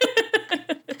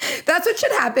 That's what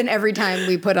should happen every time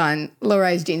we put on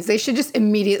low-rise jeans. They should just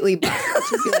immediately bust.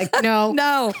 Just be like,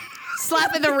 no.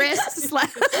 Slap at the wrist. Slap.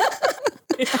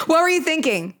 What were you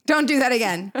thinking? Don't do that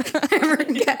again. Ever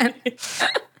again.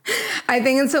 I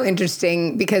think it's so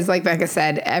interesting because, like Becca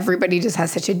said, everybody just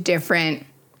has such a different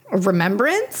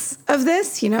remembrance of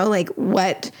this, you know, like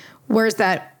where's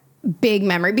that big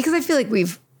memory? Because I feel like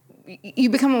you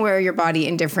become aware of your body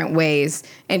in different ways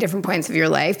and different points of your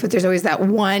life, but there's always that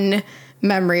one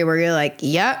memory where you're like,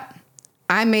 yep,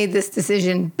 I made this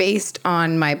decision based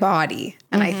on my body.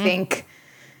 And I think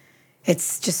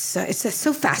it's just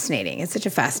so fascinating. It's such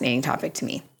a fascinating topic to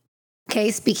me.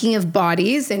 Okay, speaking of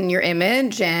bodies and your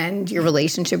image and your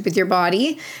relationship with your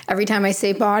body, every time I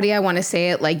say body, I want to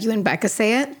say it like you and Becca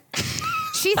say it.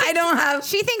 She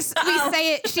thinks we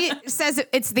say it. She says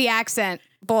it's the accent.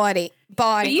 Body.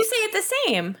 But you say it the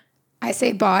same. I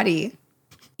say body.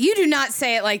 You do not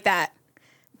say it like that.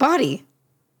 Body.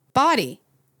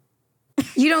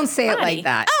 You don't say it like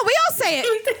that. Oh, we all say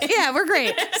it. Yeah, we're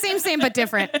great. Same, but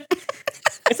different.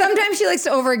 Sometimes she likes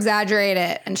to over-exaggerate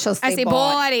it, and she'll say I say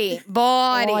body.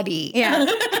 Yeah.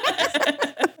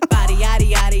 Body, yada,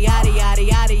 yada, yada, yada,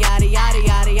 yada, yada, yada, yada,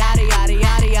 yada, yada, yada,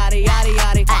 yada, yada,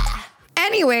 yada.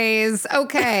 Anyways,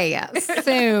 okay.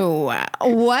 So,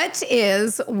 what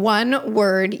is one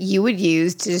word you would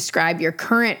use to describe your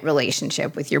current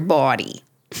relationship with your body?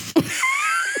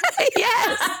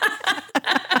 Yes.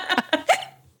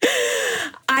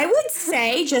 I would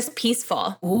say just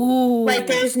peaceful. Ooh. Like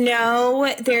there's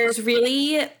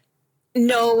really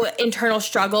no internal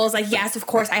struggles. Like, yes, of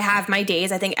course I have my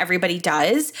days. I think everybody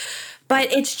does.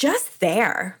 But it's just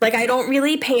there. Like, I don't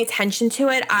really pay attention to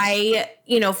it. I,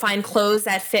 find clothes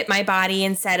that fit my body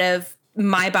instead of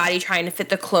my body trying to fit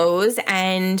the clothes.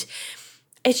 And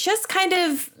it's just kind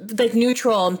of like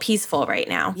neutral and peaceful right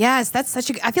now. Yes, that's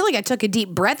I feel like I took a deep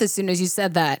breath as soon as you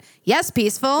said that. Yes,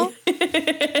 peaceful. And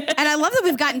I love that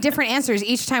we've gotten different answers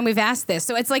each time we've asked this.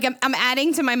 So it's like I'm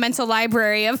adding to my mental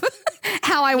library of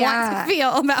how I want to feel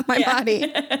about my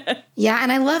body. Yeah,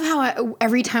 and I love how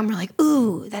every time we're like,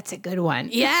 ooh, that's a good one.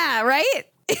 Yeah, right?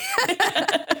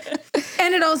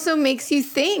 And it also makes you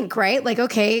think, right? Like,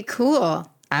 okay, cool.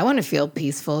 I want to feel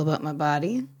peaceful about my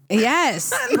body.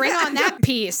 Yes. Bring on that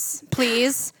piece,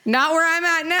 please. Not where I'm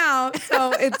at now.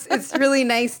 So it's really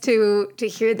nice to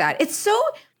hear that. It's so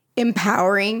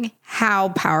empowering how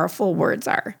powerful words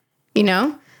are, you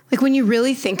know? Like when you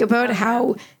really think about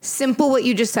how simple what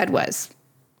you just said was.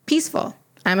 Peaceful.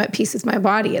 I'm at peace with my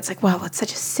body. It's like, wow, it's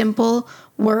such a simple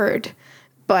word,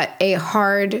 but a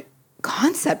hard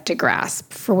concept to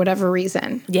grasp for whatever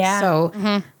reason. Yeah.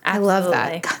 So I love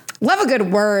that. God, love a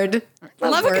good word.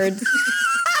 Love words.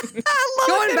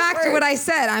 Going back to what I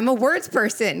said, I'm a words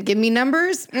person. Give me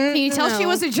numbers. Can you tell she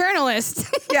was a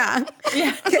journalist? Yeah.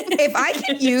 If I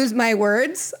can use my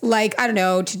words, like, I don't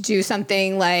know, to do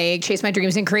something like chase my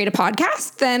dreams and create a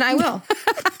podcast, then I will.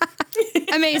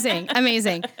 Amazing.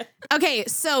 Amazing. Okay,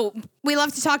 so we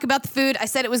love to talk about the food. I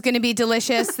said it was going to be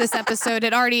delicious this episode.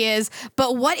 It already is.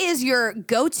 But what is your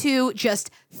go-to just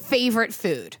favorite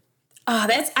food? Oh,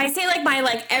 I say like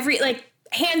my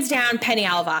hands down Penny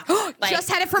Alva. Like, just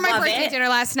had it for my birthday dinner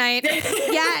last night.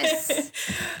 Yes.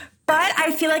 But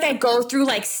I feel like I go through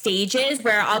like stages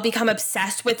where I'll become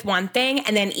obsessed with one thing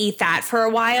and then eat that for a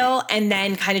while and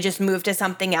then kind of just move to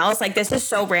something else. Like this is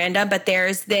so random, but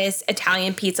there's this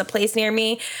Italian pizza place near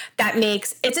me that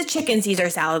it's a chicken Caesar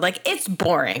salad. Like it's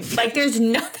boring. Like there's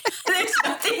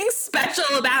nothing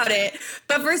special about it.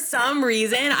 But for some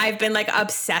reason, I've been like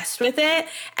obsessed with it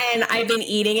and I've been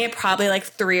eating it probably like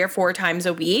 3 or 4 times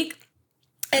a week.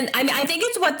 And I think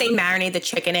it's what they marinate the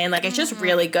chicken in. Like, it's just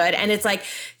really good. And it's like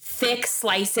thick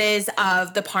slices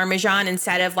of the Parmesan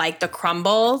instead of like the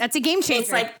crumbles. That's a game changer.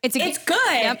 It's like, it's good.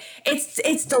 Yep.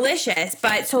 It's delicious.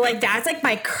 But so like, that's like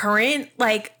my current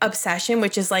like obsession,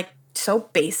 which is like so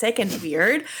basic and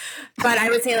weird. But I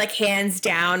would say like hands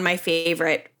down, my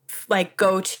favorite like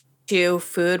go-to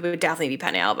food would definitely be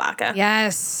penne al vodka.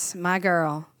 Yes, my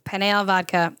girl. Penne al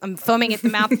vodka. I'm foaming at the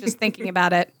mouth just thinking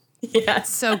about it. Yeah.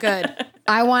 So good.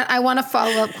 I want a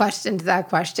follow-up question to that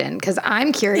question because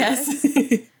I'm curious.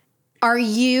 Yes. Are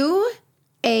you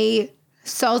a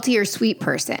salty or sweet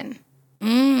person?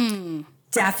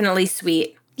 Definitely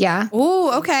sweet. Yeah.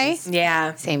 Ooh, okay.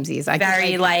 Yeah. Samesies. I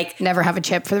Very could like never have a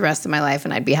chip for the rest of my life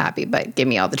and I'd be happy, but give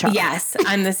me all the chocolate. yes,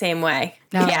 I'm the same way.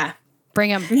 No. Yeah. Bring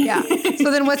them. Yeah. So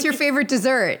then what's your favorite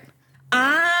dessert?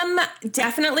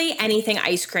 Definitely anything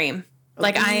ice cream.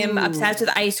 Like I am obsessed with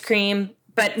ice cream,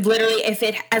 but literally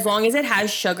as long as it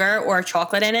has sugar or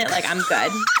chocolate in it, like I'm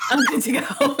good. I'm good to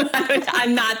go.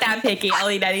 I'm not that picky. I'll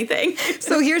eat anything.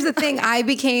 So here's the thing. I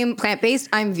became plant-based.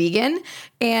 I'm vegan.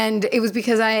 And it was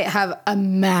because I have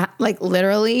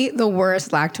literally the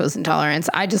worst lactose intolerance.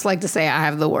 I just like to say I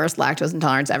have the worst lactose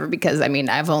intolerance ever because, I mean,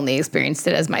 I've only experienced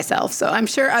it as myself. So I'm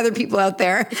sure other people out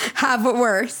there have it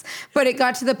worse. But it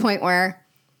got to the point where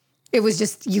it was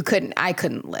just, I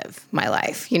couldn't live my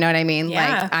life. You know what I mean?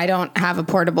 Yeah. Like I don't have a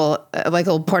portable, like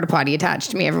a porta potty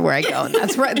attached to me everywhere I go. And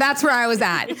that's where I was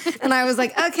at. And I was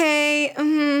like, okay,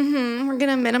 we're going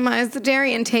to minimize the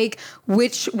dairy intake,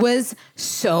 which was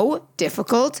so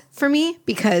difficult for me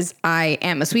because I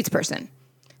am a sweets person.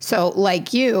 So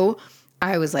like you,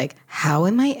 I was like, how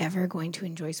am I ever going to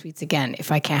enjoy sweets again if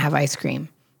I can't have ice cream?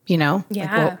 You know?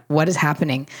 Yeah. Like, what is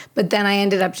happening? But then I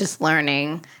ended up just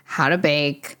learning how to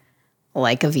bake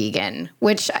like a vegan,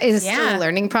 which is still a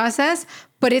learning process,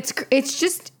 but it's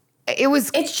just as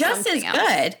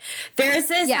good. There's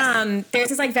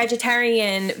this like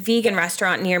vegetarian vegan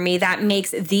restaurant near me that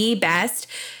makes the best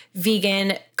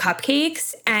vegan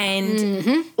cupcakes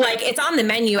and like it's on the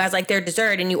menu as like their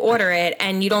dessert and you order it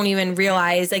and you don't even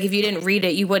realize, like if you didn't read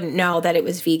it, you wouldn't know that it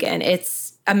was vegan.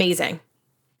 It's amazing.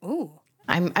 Ooh.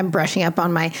 I'm brushing up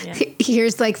on my,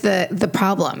 here's like the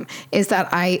problem is that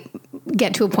I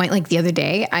get to a point like the other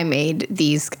day, I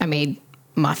made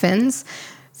muffins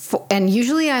and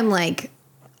usually I'm like,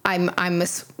 I'm a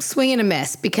swing and a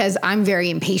miss because I'm very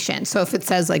impatient. So if it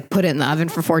says like put it in the oven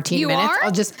for 14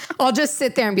 minutes, I'll just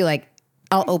sit there and be like,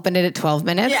 I'll open it at 12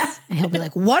 minutes and he'll be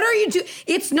like, what are you doing?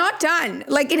 It's not done.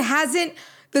 Like it hasn't,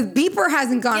 the beeper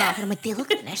hasn't gone off. And I'm like, they look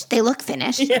finished. They look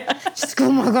finished. Yeah. Just oh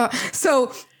my God.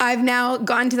 So I've now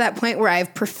gotten to that point where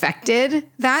I've perfected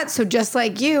that. So just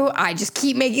like you, I just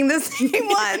keep making the same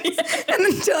ones and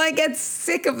until I get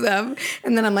sick of them.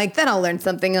 And then I'm like, then I'll learn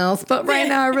something else. But right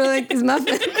now I really like these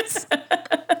muffins.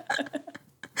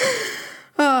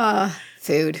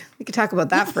 Food. We could talk about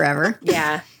that forever.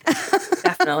 Yeah,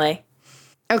 definitely.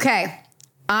 Okay.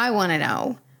 We want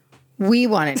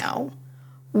to know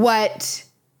what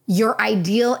your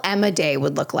ideal Emma day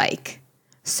would look like.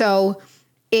 So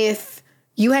if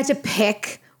you had to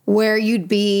pick where you'd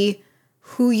be,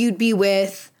 who you'd be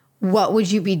with, what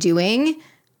would you be doing?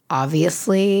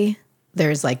 Obviously,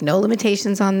 there's like no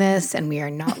limitations on this, and we are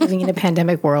not living in a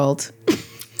pandemic world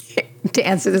to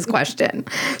answer this question.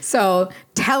 So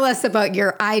tell us about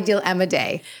your ideal Emma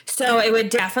day. So it would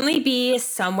definitely be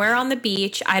somewhere on the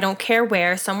beach. I don't care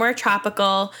where, somewhere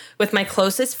tropical with my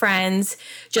closest friends,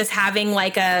 just having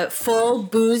like a full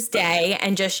booze day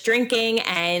and just drinking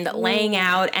and laying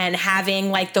out and having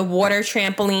like the water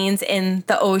trampolines in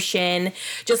the ocean,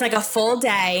 just like a full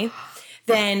day.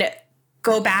 Then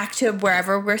go back to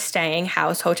wherever we're staying,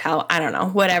 house, hotel, I don't know,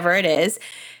 whatever it is.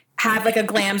 Have like a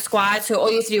glam squad. So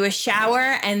all you have to do is shower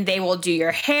and they will do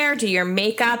your hair, do your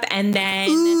makeup, and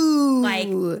then like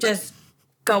just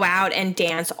go out and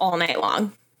dance all night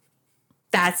long.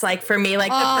 That's like for me,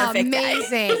 like the perfect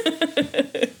amazing.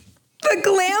 The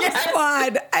glam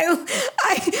squad.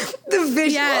 The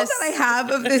visual that I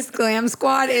have of this glam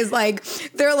squad is like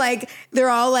they're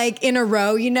all like in a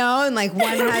row, you know, and like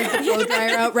one has the blow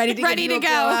dryer out ready to go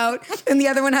out, and the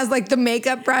other one has like the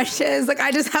makeup brushes. Like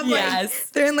I just have like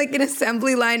they're in like an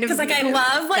assembly line. Because like I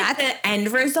love like the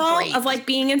end result of like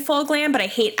being in full glam, but I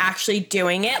hate actually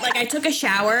doing it. Like I took a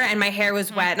shower and my hair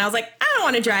was wet, and I was like, I don't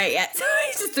want to dry it yet, so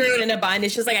I just threw it in a bun.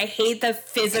 It's just like I hate the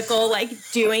physical like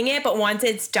doing it, but once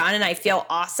it's done and I feel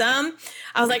awesome,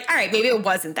 I was like, all right, maybe it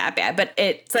wasn't that bad, but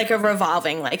it's like a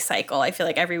revolving like cycle. I feel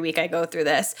like every week I go through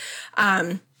this.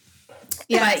 But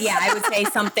yeah, I would say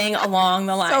something along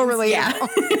the lines. So relatable.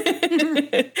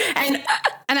 Yeah.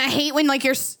 And I hate when like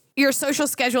your social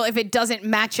schedule, if it doesn't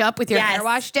match up with your hair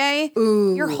wash day,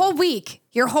 your whole week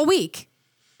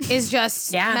is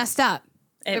just messed up.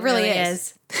 It really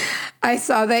is. I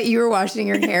saw that you were washing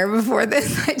your hair before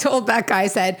this. I told Becca, I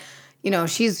said, you know,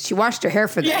 she washed her hair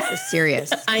for this. It's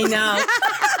serious. I know.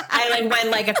 I like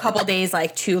went like a couple days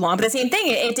like too long, but the same thing.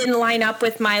 It didn't line up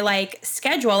with my like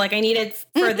schedule. Like I needed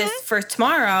for this for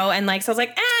tomorrow, and like so I was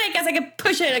like, I guess I could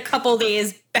push it a couple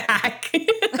days back.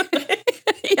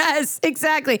 Yes,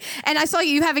 exactly. And I saw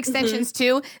you have extensions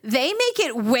too. They make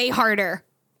it way harder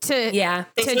to dry.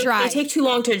 They take too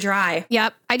long to dry.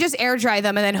 Yep. I just air dry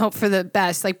them and then hope for the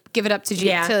best. Like give it up to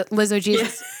to Lizzo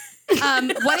Jesus.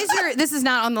 What is this is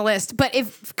not on the list, but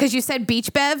because you said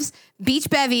beach bevies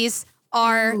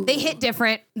they hit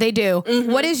different. They do.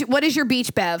 Mm-hmm. What is your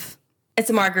beach bev? It's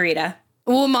a margarita.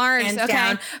 Ooh, Mars. Hands okay.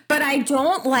 down. But I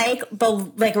don't like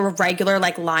a regular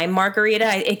like lime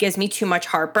margarita. It gives me too much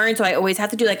heartburn. So I always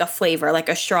have to do like a flavor, like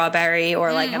a strawberry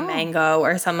or like a mango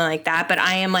or something like that. But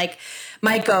I am like,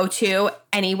 my go-to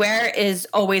anywhere is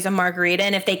always a margarita.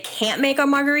 And if they can't make a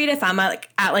margarita, if I'm at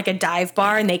a dive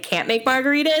bar and they can't make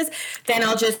margaritas, then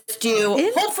I'll just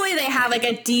do, hopefully they have like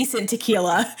a decent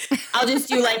tequila. I'll just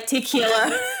do like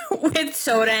tequila with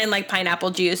soda and like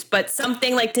pineapple juice, but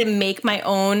something like to make my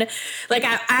own. Like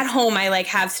at home, I like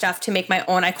have stuff to make my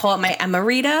own. I call it my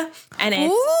Emarita, and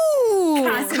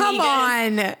it's come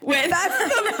on. That's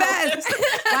the best.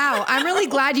 Wow, I'm really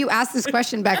glad you asked this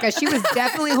question, Becca. She was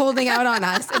definitely holding out on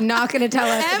us and not going to tell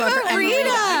us about her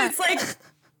Emarita.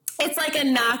 It's like a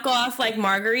knockoff like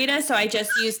margarita. So I just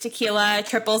use tequila,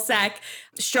 triple sec,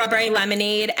 strawberry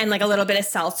lemonade, and like a little bit of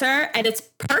seltzer, and it's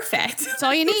perfect. It's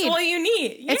all you need. It's all you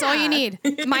need. Yeah. It's all you need.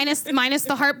 Minus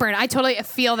the heartburn. I totally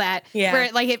feel that. Yeah.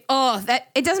 Where like it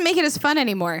doesn't make it as fun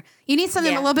anymore. You need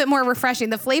something a little bit more refreshing.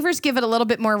 The flavors give it a little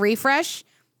bit more refresh.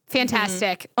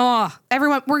 Fantastic. Mm-hmm. Oh,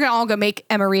 everyone, we're gonna all go make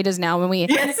Emaritas now when we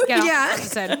get off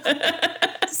this episode.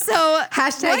 So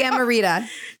 #Emarita.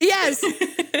 Yes.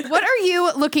 What are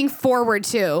you looking forward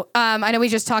to? I know we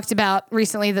just talked about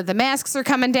recently that the masks are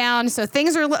coming down, so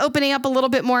things are opening up a little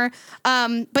bit more.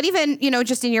 But even,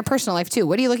 just in your personal life too,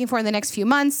 what are you looking for in the next few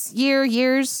months,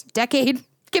 years, decade?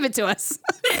 Give it to us.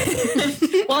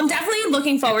 Well, I'm definitely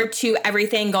looking forward to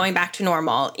everything going back to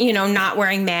normal, not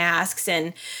wearing masks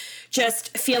and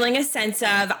just feeling a sense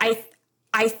of,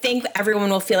 I think everyone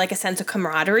will feel like a sense of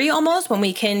camaraderie almost when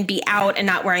we can be out and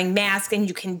not wearing masks, and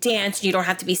you can dance and you don't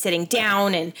have to be sitting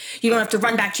down and you don't have to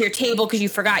run back to your table because you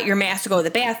forgot your mask to go to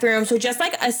the bathroom. So just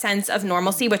like a sense of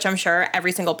normalcy, which I'm sure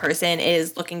every single person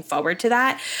is looking forward to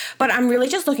that. But I'm really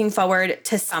just looking forward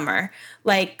to summer.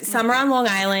 Like summer on Long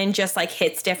Island just like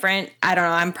hits different. I don't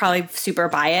know. I'm probably super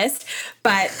biased,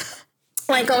 but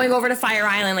like going over to Fire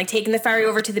Island, like taking the ferry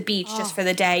over to the beach just for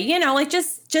the day, like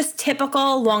just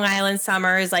typical Long Island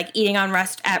summers, like eating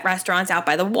at restaurants out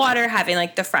by the water, having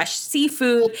like the fresh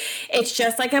seafood. It's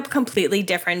just like a completely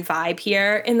different vibe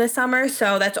here in the summer.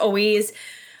 So that's always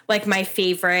like my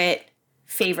favorite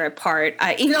part.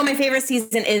 Even though my favorite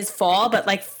season is fall, but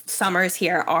like summers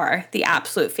here are the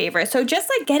absolute favorite. So just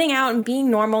like getting out and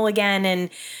being normal again and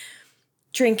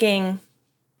drinking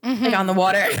like on the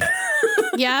water.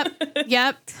 Yep.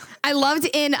 I loved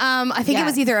in, I think it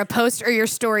was either a post or your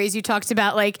stories, you talked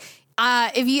about like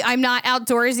I'm not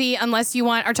outdoorsy unless you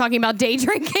are talking about day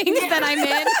drinking that I'm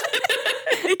in.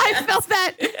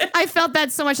 I felt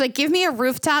that so much. Like, give me a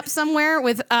rooftop somewhere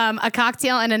with a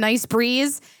cocktail and a nice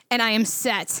breeze, and I am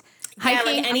set.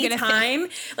 Hiking, like anytime,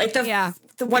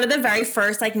 one of the very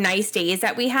first like nice days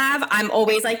that we have, I'm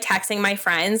always like texting my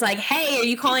friends like, hey, are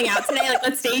you calling out today? Like,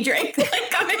 let's day drink, like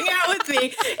coming out with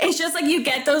me. It's just like you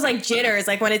get those like jitters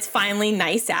like when it's finally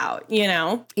nice out, you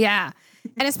know? Yeah.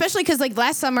 And especially because like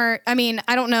last summer, I mean,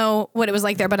 I don't know what it was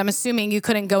like there, but I'm assuming you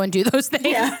couldn't go and do those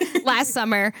things last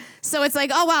summer. So it's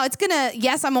like, oh, wow,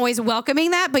 yes, I'm always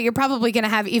welcoming that, but you're probably going to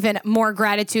have even more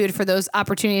gratitude for those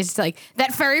opportunities to like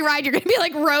that ferry ride. You're going to be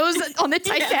like Rose on the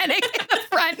Titanic in the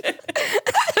front.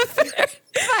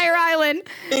 Fire Island.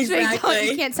 Exactly.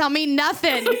 You can't tell me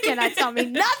nothing. You cannot tell me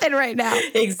nothing right now.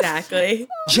 Exactly.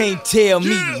 Can't tell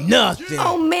me nothing.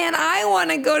 Oh man, I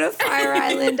want to go to Fire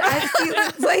Island. I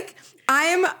feel like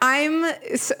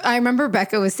I remember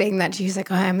Becca was saying that she was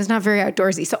like, oh, I'm not very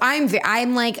outdoorsy. So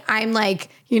I'm like,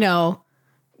 you know,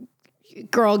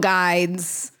 Girl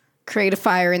Guides, create a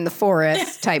fire in the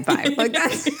forest type vibe. Like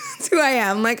that's who I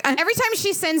am. Like every time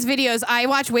she sends videos, I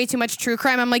watch way too much true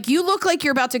crime. I'm like, you look like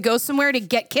you're about to go somewhere to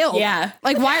get killed. Yeah.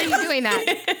 Like, why are you doing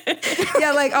that?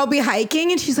 yeah, like I'll be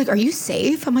hiking and she's like, are you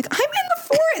safe? I'm like, I'm in the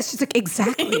forest. She's like,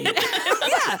 exactly.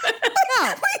 Yeah.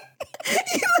 No.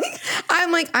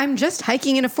 I'm like, I'm just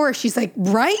hiking in a forest. She's like,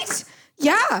 right?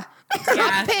 Yeah.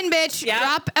 Drop a pin, bitch. Yeah.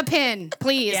 Drop a pin,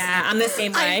 please. Yeah, I'm the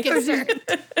same way.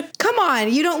 Come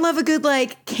on. You don't love a good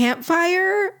like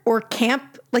campfire or camping?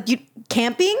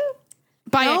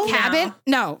 By a cabin?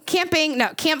 No. Camping? No.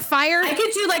 Campfire? I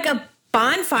could do like a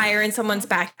bonfire in someone's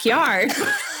backyard.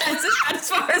 That's as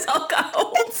far as I'll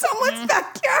go. In someone's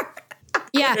backyard.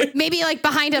 Yeah, maybe like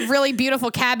behind a really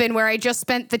beautiful cabin where I just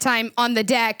spent the time on the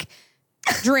deck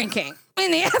drinking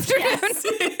in the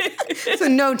afternoon. Yes. So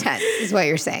no tent is what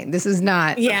you're saying. This is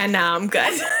not. Yeah, no, I'm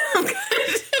good.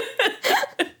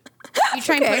 You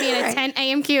try and put me in a tent,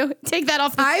 AMQ? Take that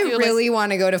off the I to-do really list.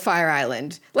 want to go to Fire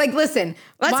Island. Like, listen,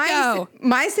 Let's go.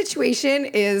 My situation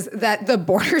is that the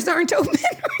borders aren't open.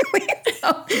 Really.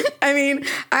 So, I mean,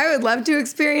 I would love to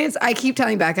experience. I keep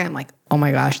telling Becca, I'm like, oh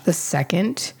my gosh, the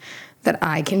second that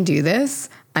I can do this,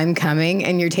 I'm coming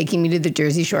and you're taking me to the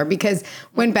Jersey Shore. Because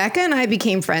when Becca and I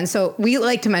became friends, so we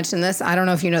like to mention this, I don't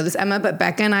know if you know this, Emma, but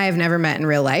Becca and I have never met in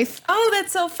real life. Oh,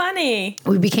 that's so funny.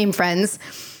 We became friends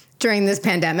during this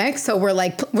pandemic. So we're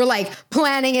like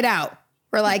planning it out.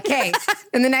 We're like, hey,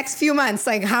 in the next few months,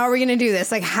 like, how are we going to do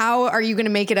this? Like, how are you going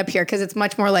to make it up here? Because it's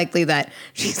much more likely that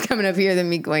she's coming up here than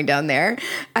me going down there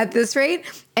at this rate.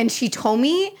 And she told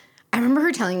me, I remember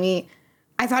her telling me,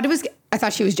 I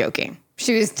thought she was joking.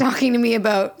 She was talking to me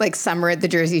about like summer at the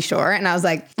Jersey Shore. And I was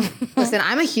like, listen,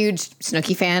 I'm a huge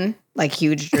Snooki fan, like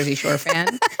huge Jersey Shore fan.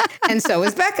 And so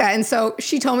is Becca. And so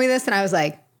she told me this and I was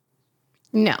like,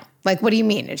 no, like, what do you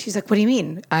mean? And she's like, what do you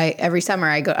mean? Every summer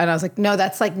I go, and I was like, no,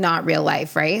 that's like not real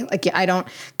life, right? Like, I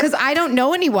don't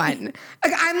know anyone.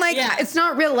 Like, I'm like, It's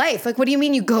not real life. Like, what do you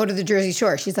mean you go to the Jersey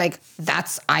Shore? She's like,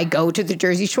 I go to the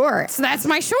Jersey Shore. So that's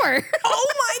my shore.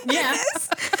 Oh my goodness.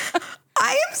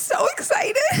 I am so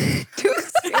excited to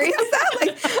experience that.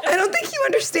 Like, I don't think you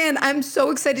understand. I'm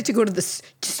so excited to go to the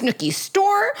Snooki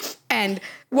store and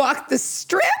walk the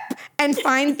strip and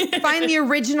find the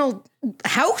original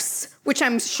house, which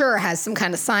I'm sure has some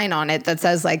kind of sign on it that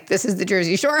says like, this is the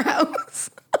Jersey Shore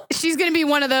house. She's going to be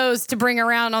one of those to bring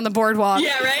around on the boardwalk.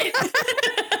 Yeah, right?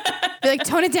 Be like,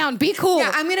 tone it down. Be cool.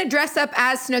 Yeah, I'm going to dress up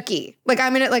as Snooki. Like,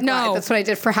 I'm going to, like, No. that's what I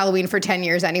did for Halloween for 10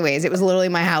 years anyways. It was literally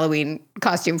my Halloween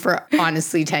costume for,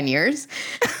 honestly, 10 years.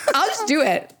 I'll just do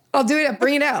it. I'll do it.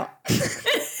 Bring it out.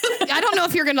 I don't know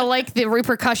if you're going to like the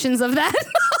repercussions of that.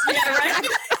 Yeah, right?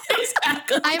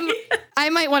 Exactly. I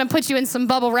might want to put you in some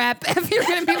bubble wrap if you're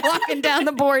going to be walking down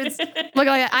the boards. Look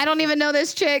like I don't even know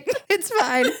this chick. It's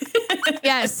fine.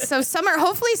 Yes. So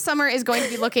hopefully summer is going to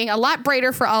be looking a lot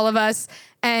brighter for all of us.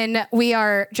 And we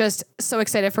are just so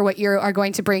excited for what you are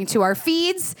going to bring to our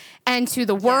feeds and to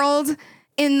the world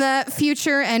in the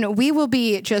future. And we will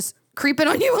be just creeping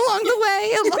on you along the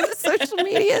way along the social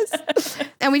medias.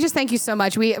 And we just thank you so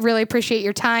much. We really appreciate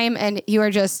your time, and you are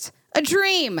just a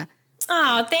dream.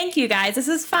 Oh, thank you guys. This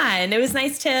is fun. It was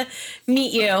nice to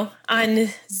meet you on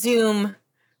Zoom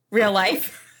real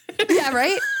life. Yeah,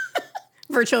 right?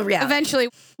 Virtual reality. Eventually,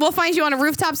 we'll find you on a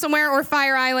rooftop somewhere or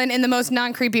Fire Island in the most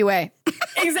non-creepy way.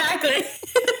 Exactly.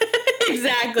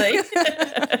 Exactly.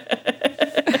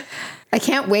 I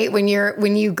can't wait when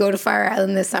you go to Fire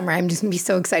Island this summer. I'm just gonna be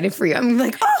so excited for you. I'm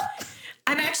like, oh,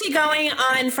 I'm actually going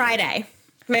on Friday.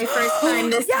 My first time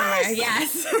this summer.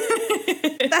 Yes.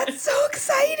 That's so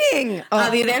exciting.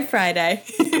 I'll be there Friday.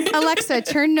 Alexa,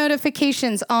 turn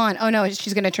notifications on. Oh no,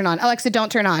 she's going to turn on. Alexa, don't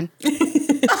turn on.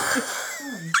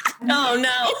 Oh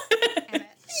no.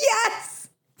 Yes.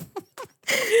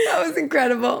 That was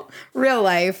incredible. Real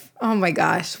life. Oh my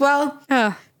gosh. Well,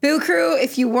 Boo Crew,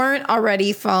 if you weren't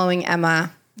already following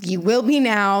Emma, you will be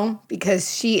now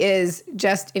because she is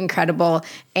just incredible.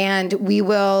 And we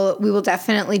will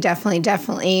definitely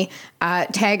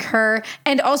tag her.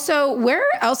 And also, where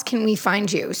else can we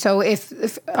find you? So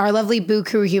if our lovely Boo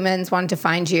Crew humans want to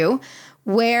find you,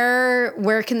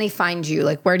 where can they find you?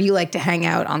 Like, where do you like to hang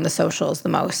out on the socials the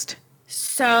most?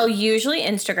 So usually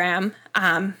Instagram,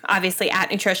 obviously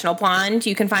at Nutritional Blonde.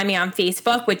 You can find me on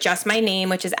Facebook with just my name,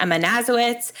 which is Emma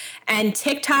Nazowitz. And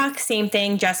TikTok, same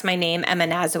thing, just my name, Emma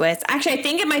Nazowitz. Actually, I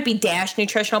think it might be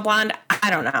 _Nutritional Blonde. I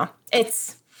don't know.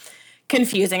 It's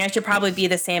confusing. I should probably be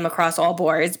the same across all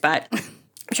boards, but I'm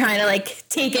trying to like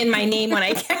take in my name when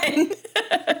I can.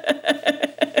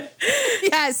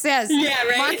 Yes. Yeah,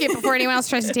 right. Mark it before anyone else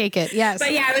tries to take it. Yes.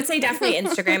 But yeah, I would say definitely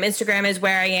Instagram. Instagram is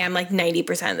where I am like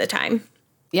 90% of the time.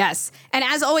 Yes. And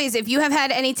as always, if you have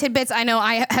had any tidbits, I know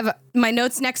I have my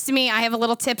notes next to me. I have a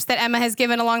little tips that Emma has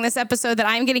given along this episode that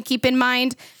I'm going to keep in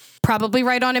mind, probably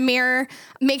write on a mirror.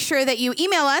 Make sure that you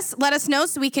email us, let us know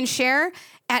so we can share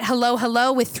at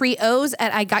hello with 3 O's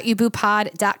at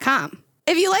IGotYouBooPod.com.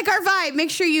 If you like our vibe, make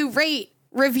sure you rate,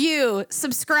 review,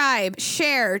 subscribe,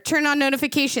 share, turn on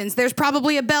notifications. There's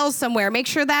probably a bell somewhere. Make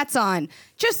sure that's on.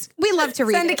 We love to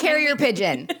read Send it. a carrier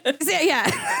pigeon. Yeah.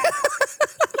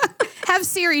 Have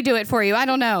Siri do it for you. I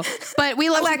don't know. But we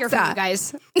love to hear from Alexa. you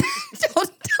guys.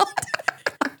 don't.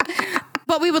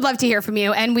 But we would love to hear from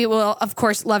you. And we will, of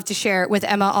course, love to share with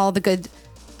Emma all the good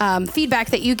feedback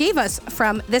that you gave us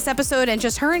from this episode and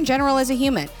just her in general as a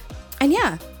human. And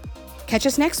yeah, catch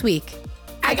us next week.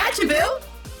 I got you, boo.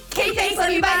 Okay, thanks,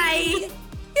 love you, bye.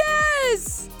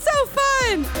 Yes! So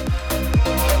fun!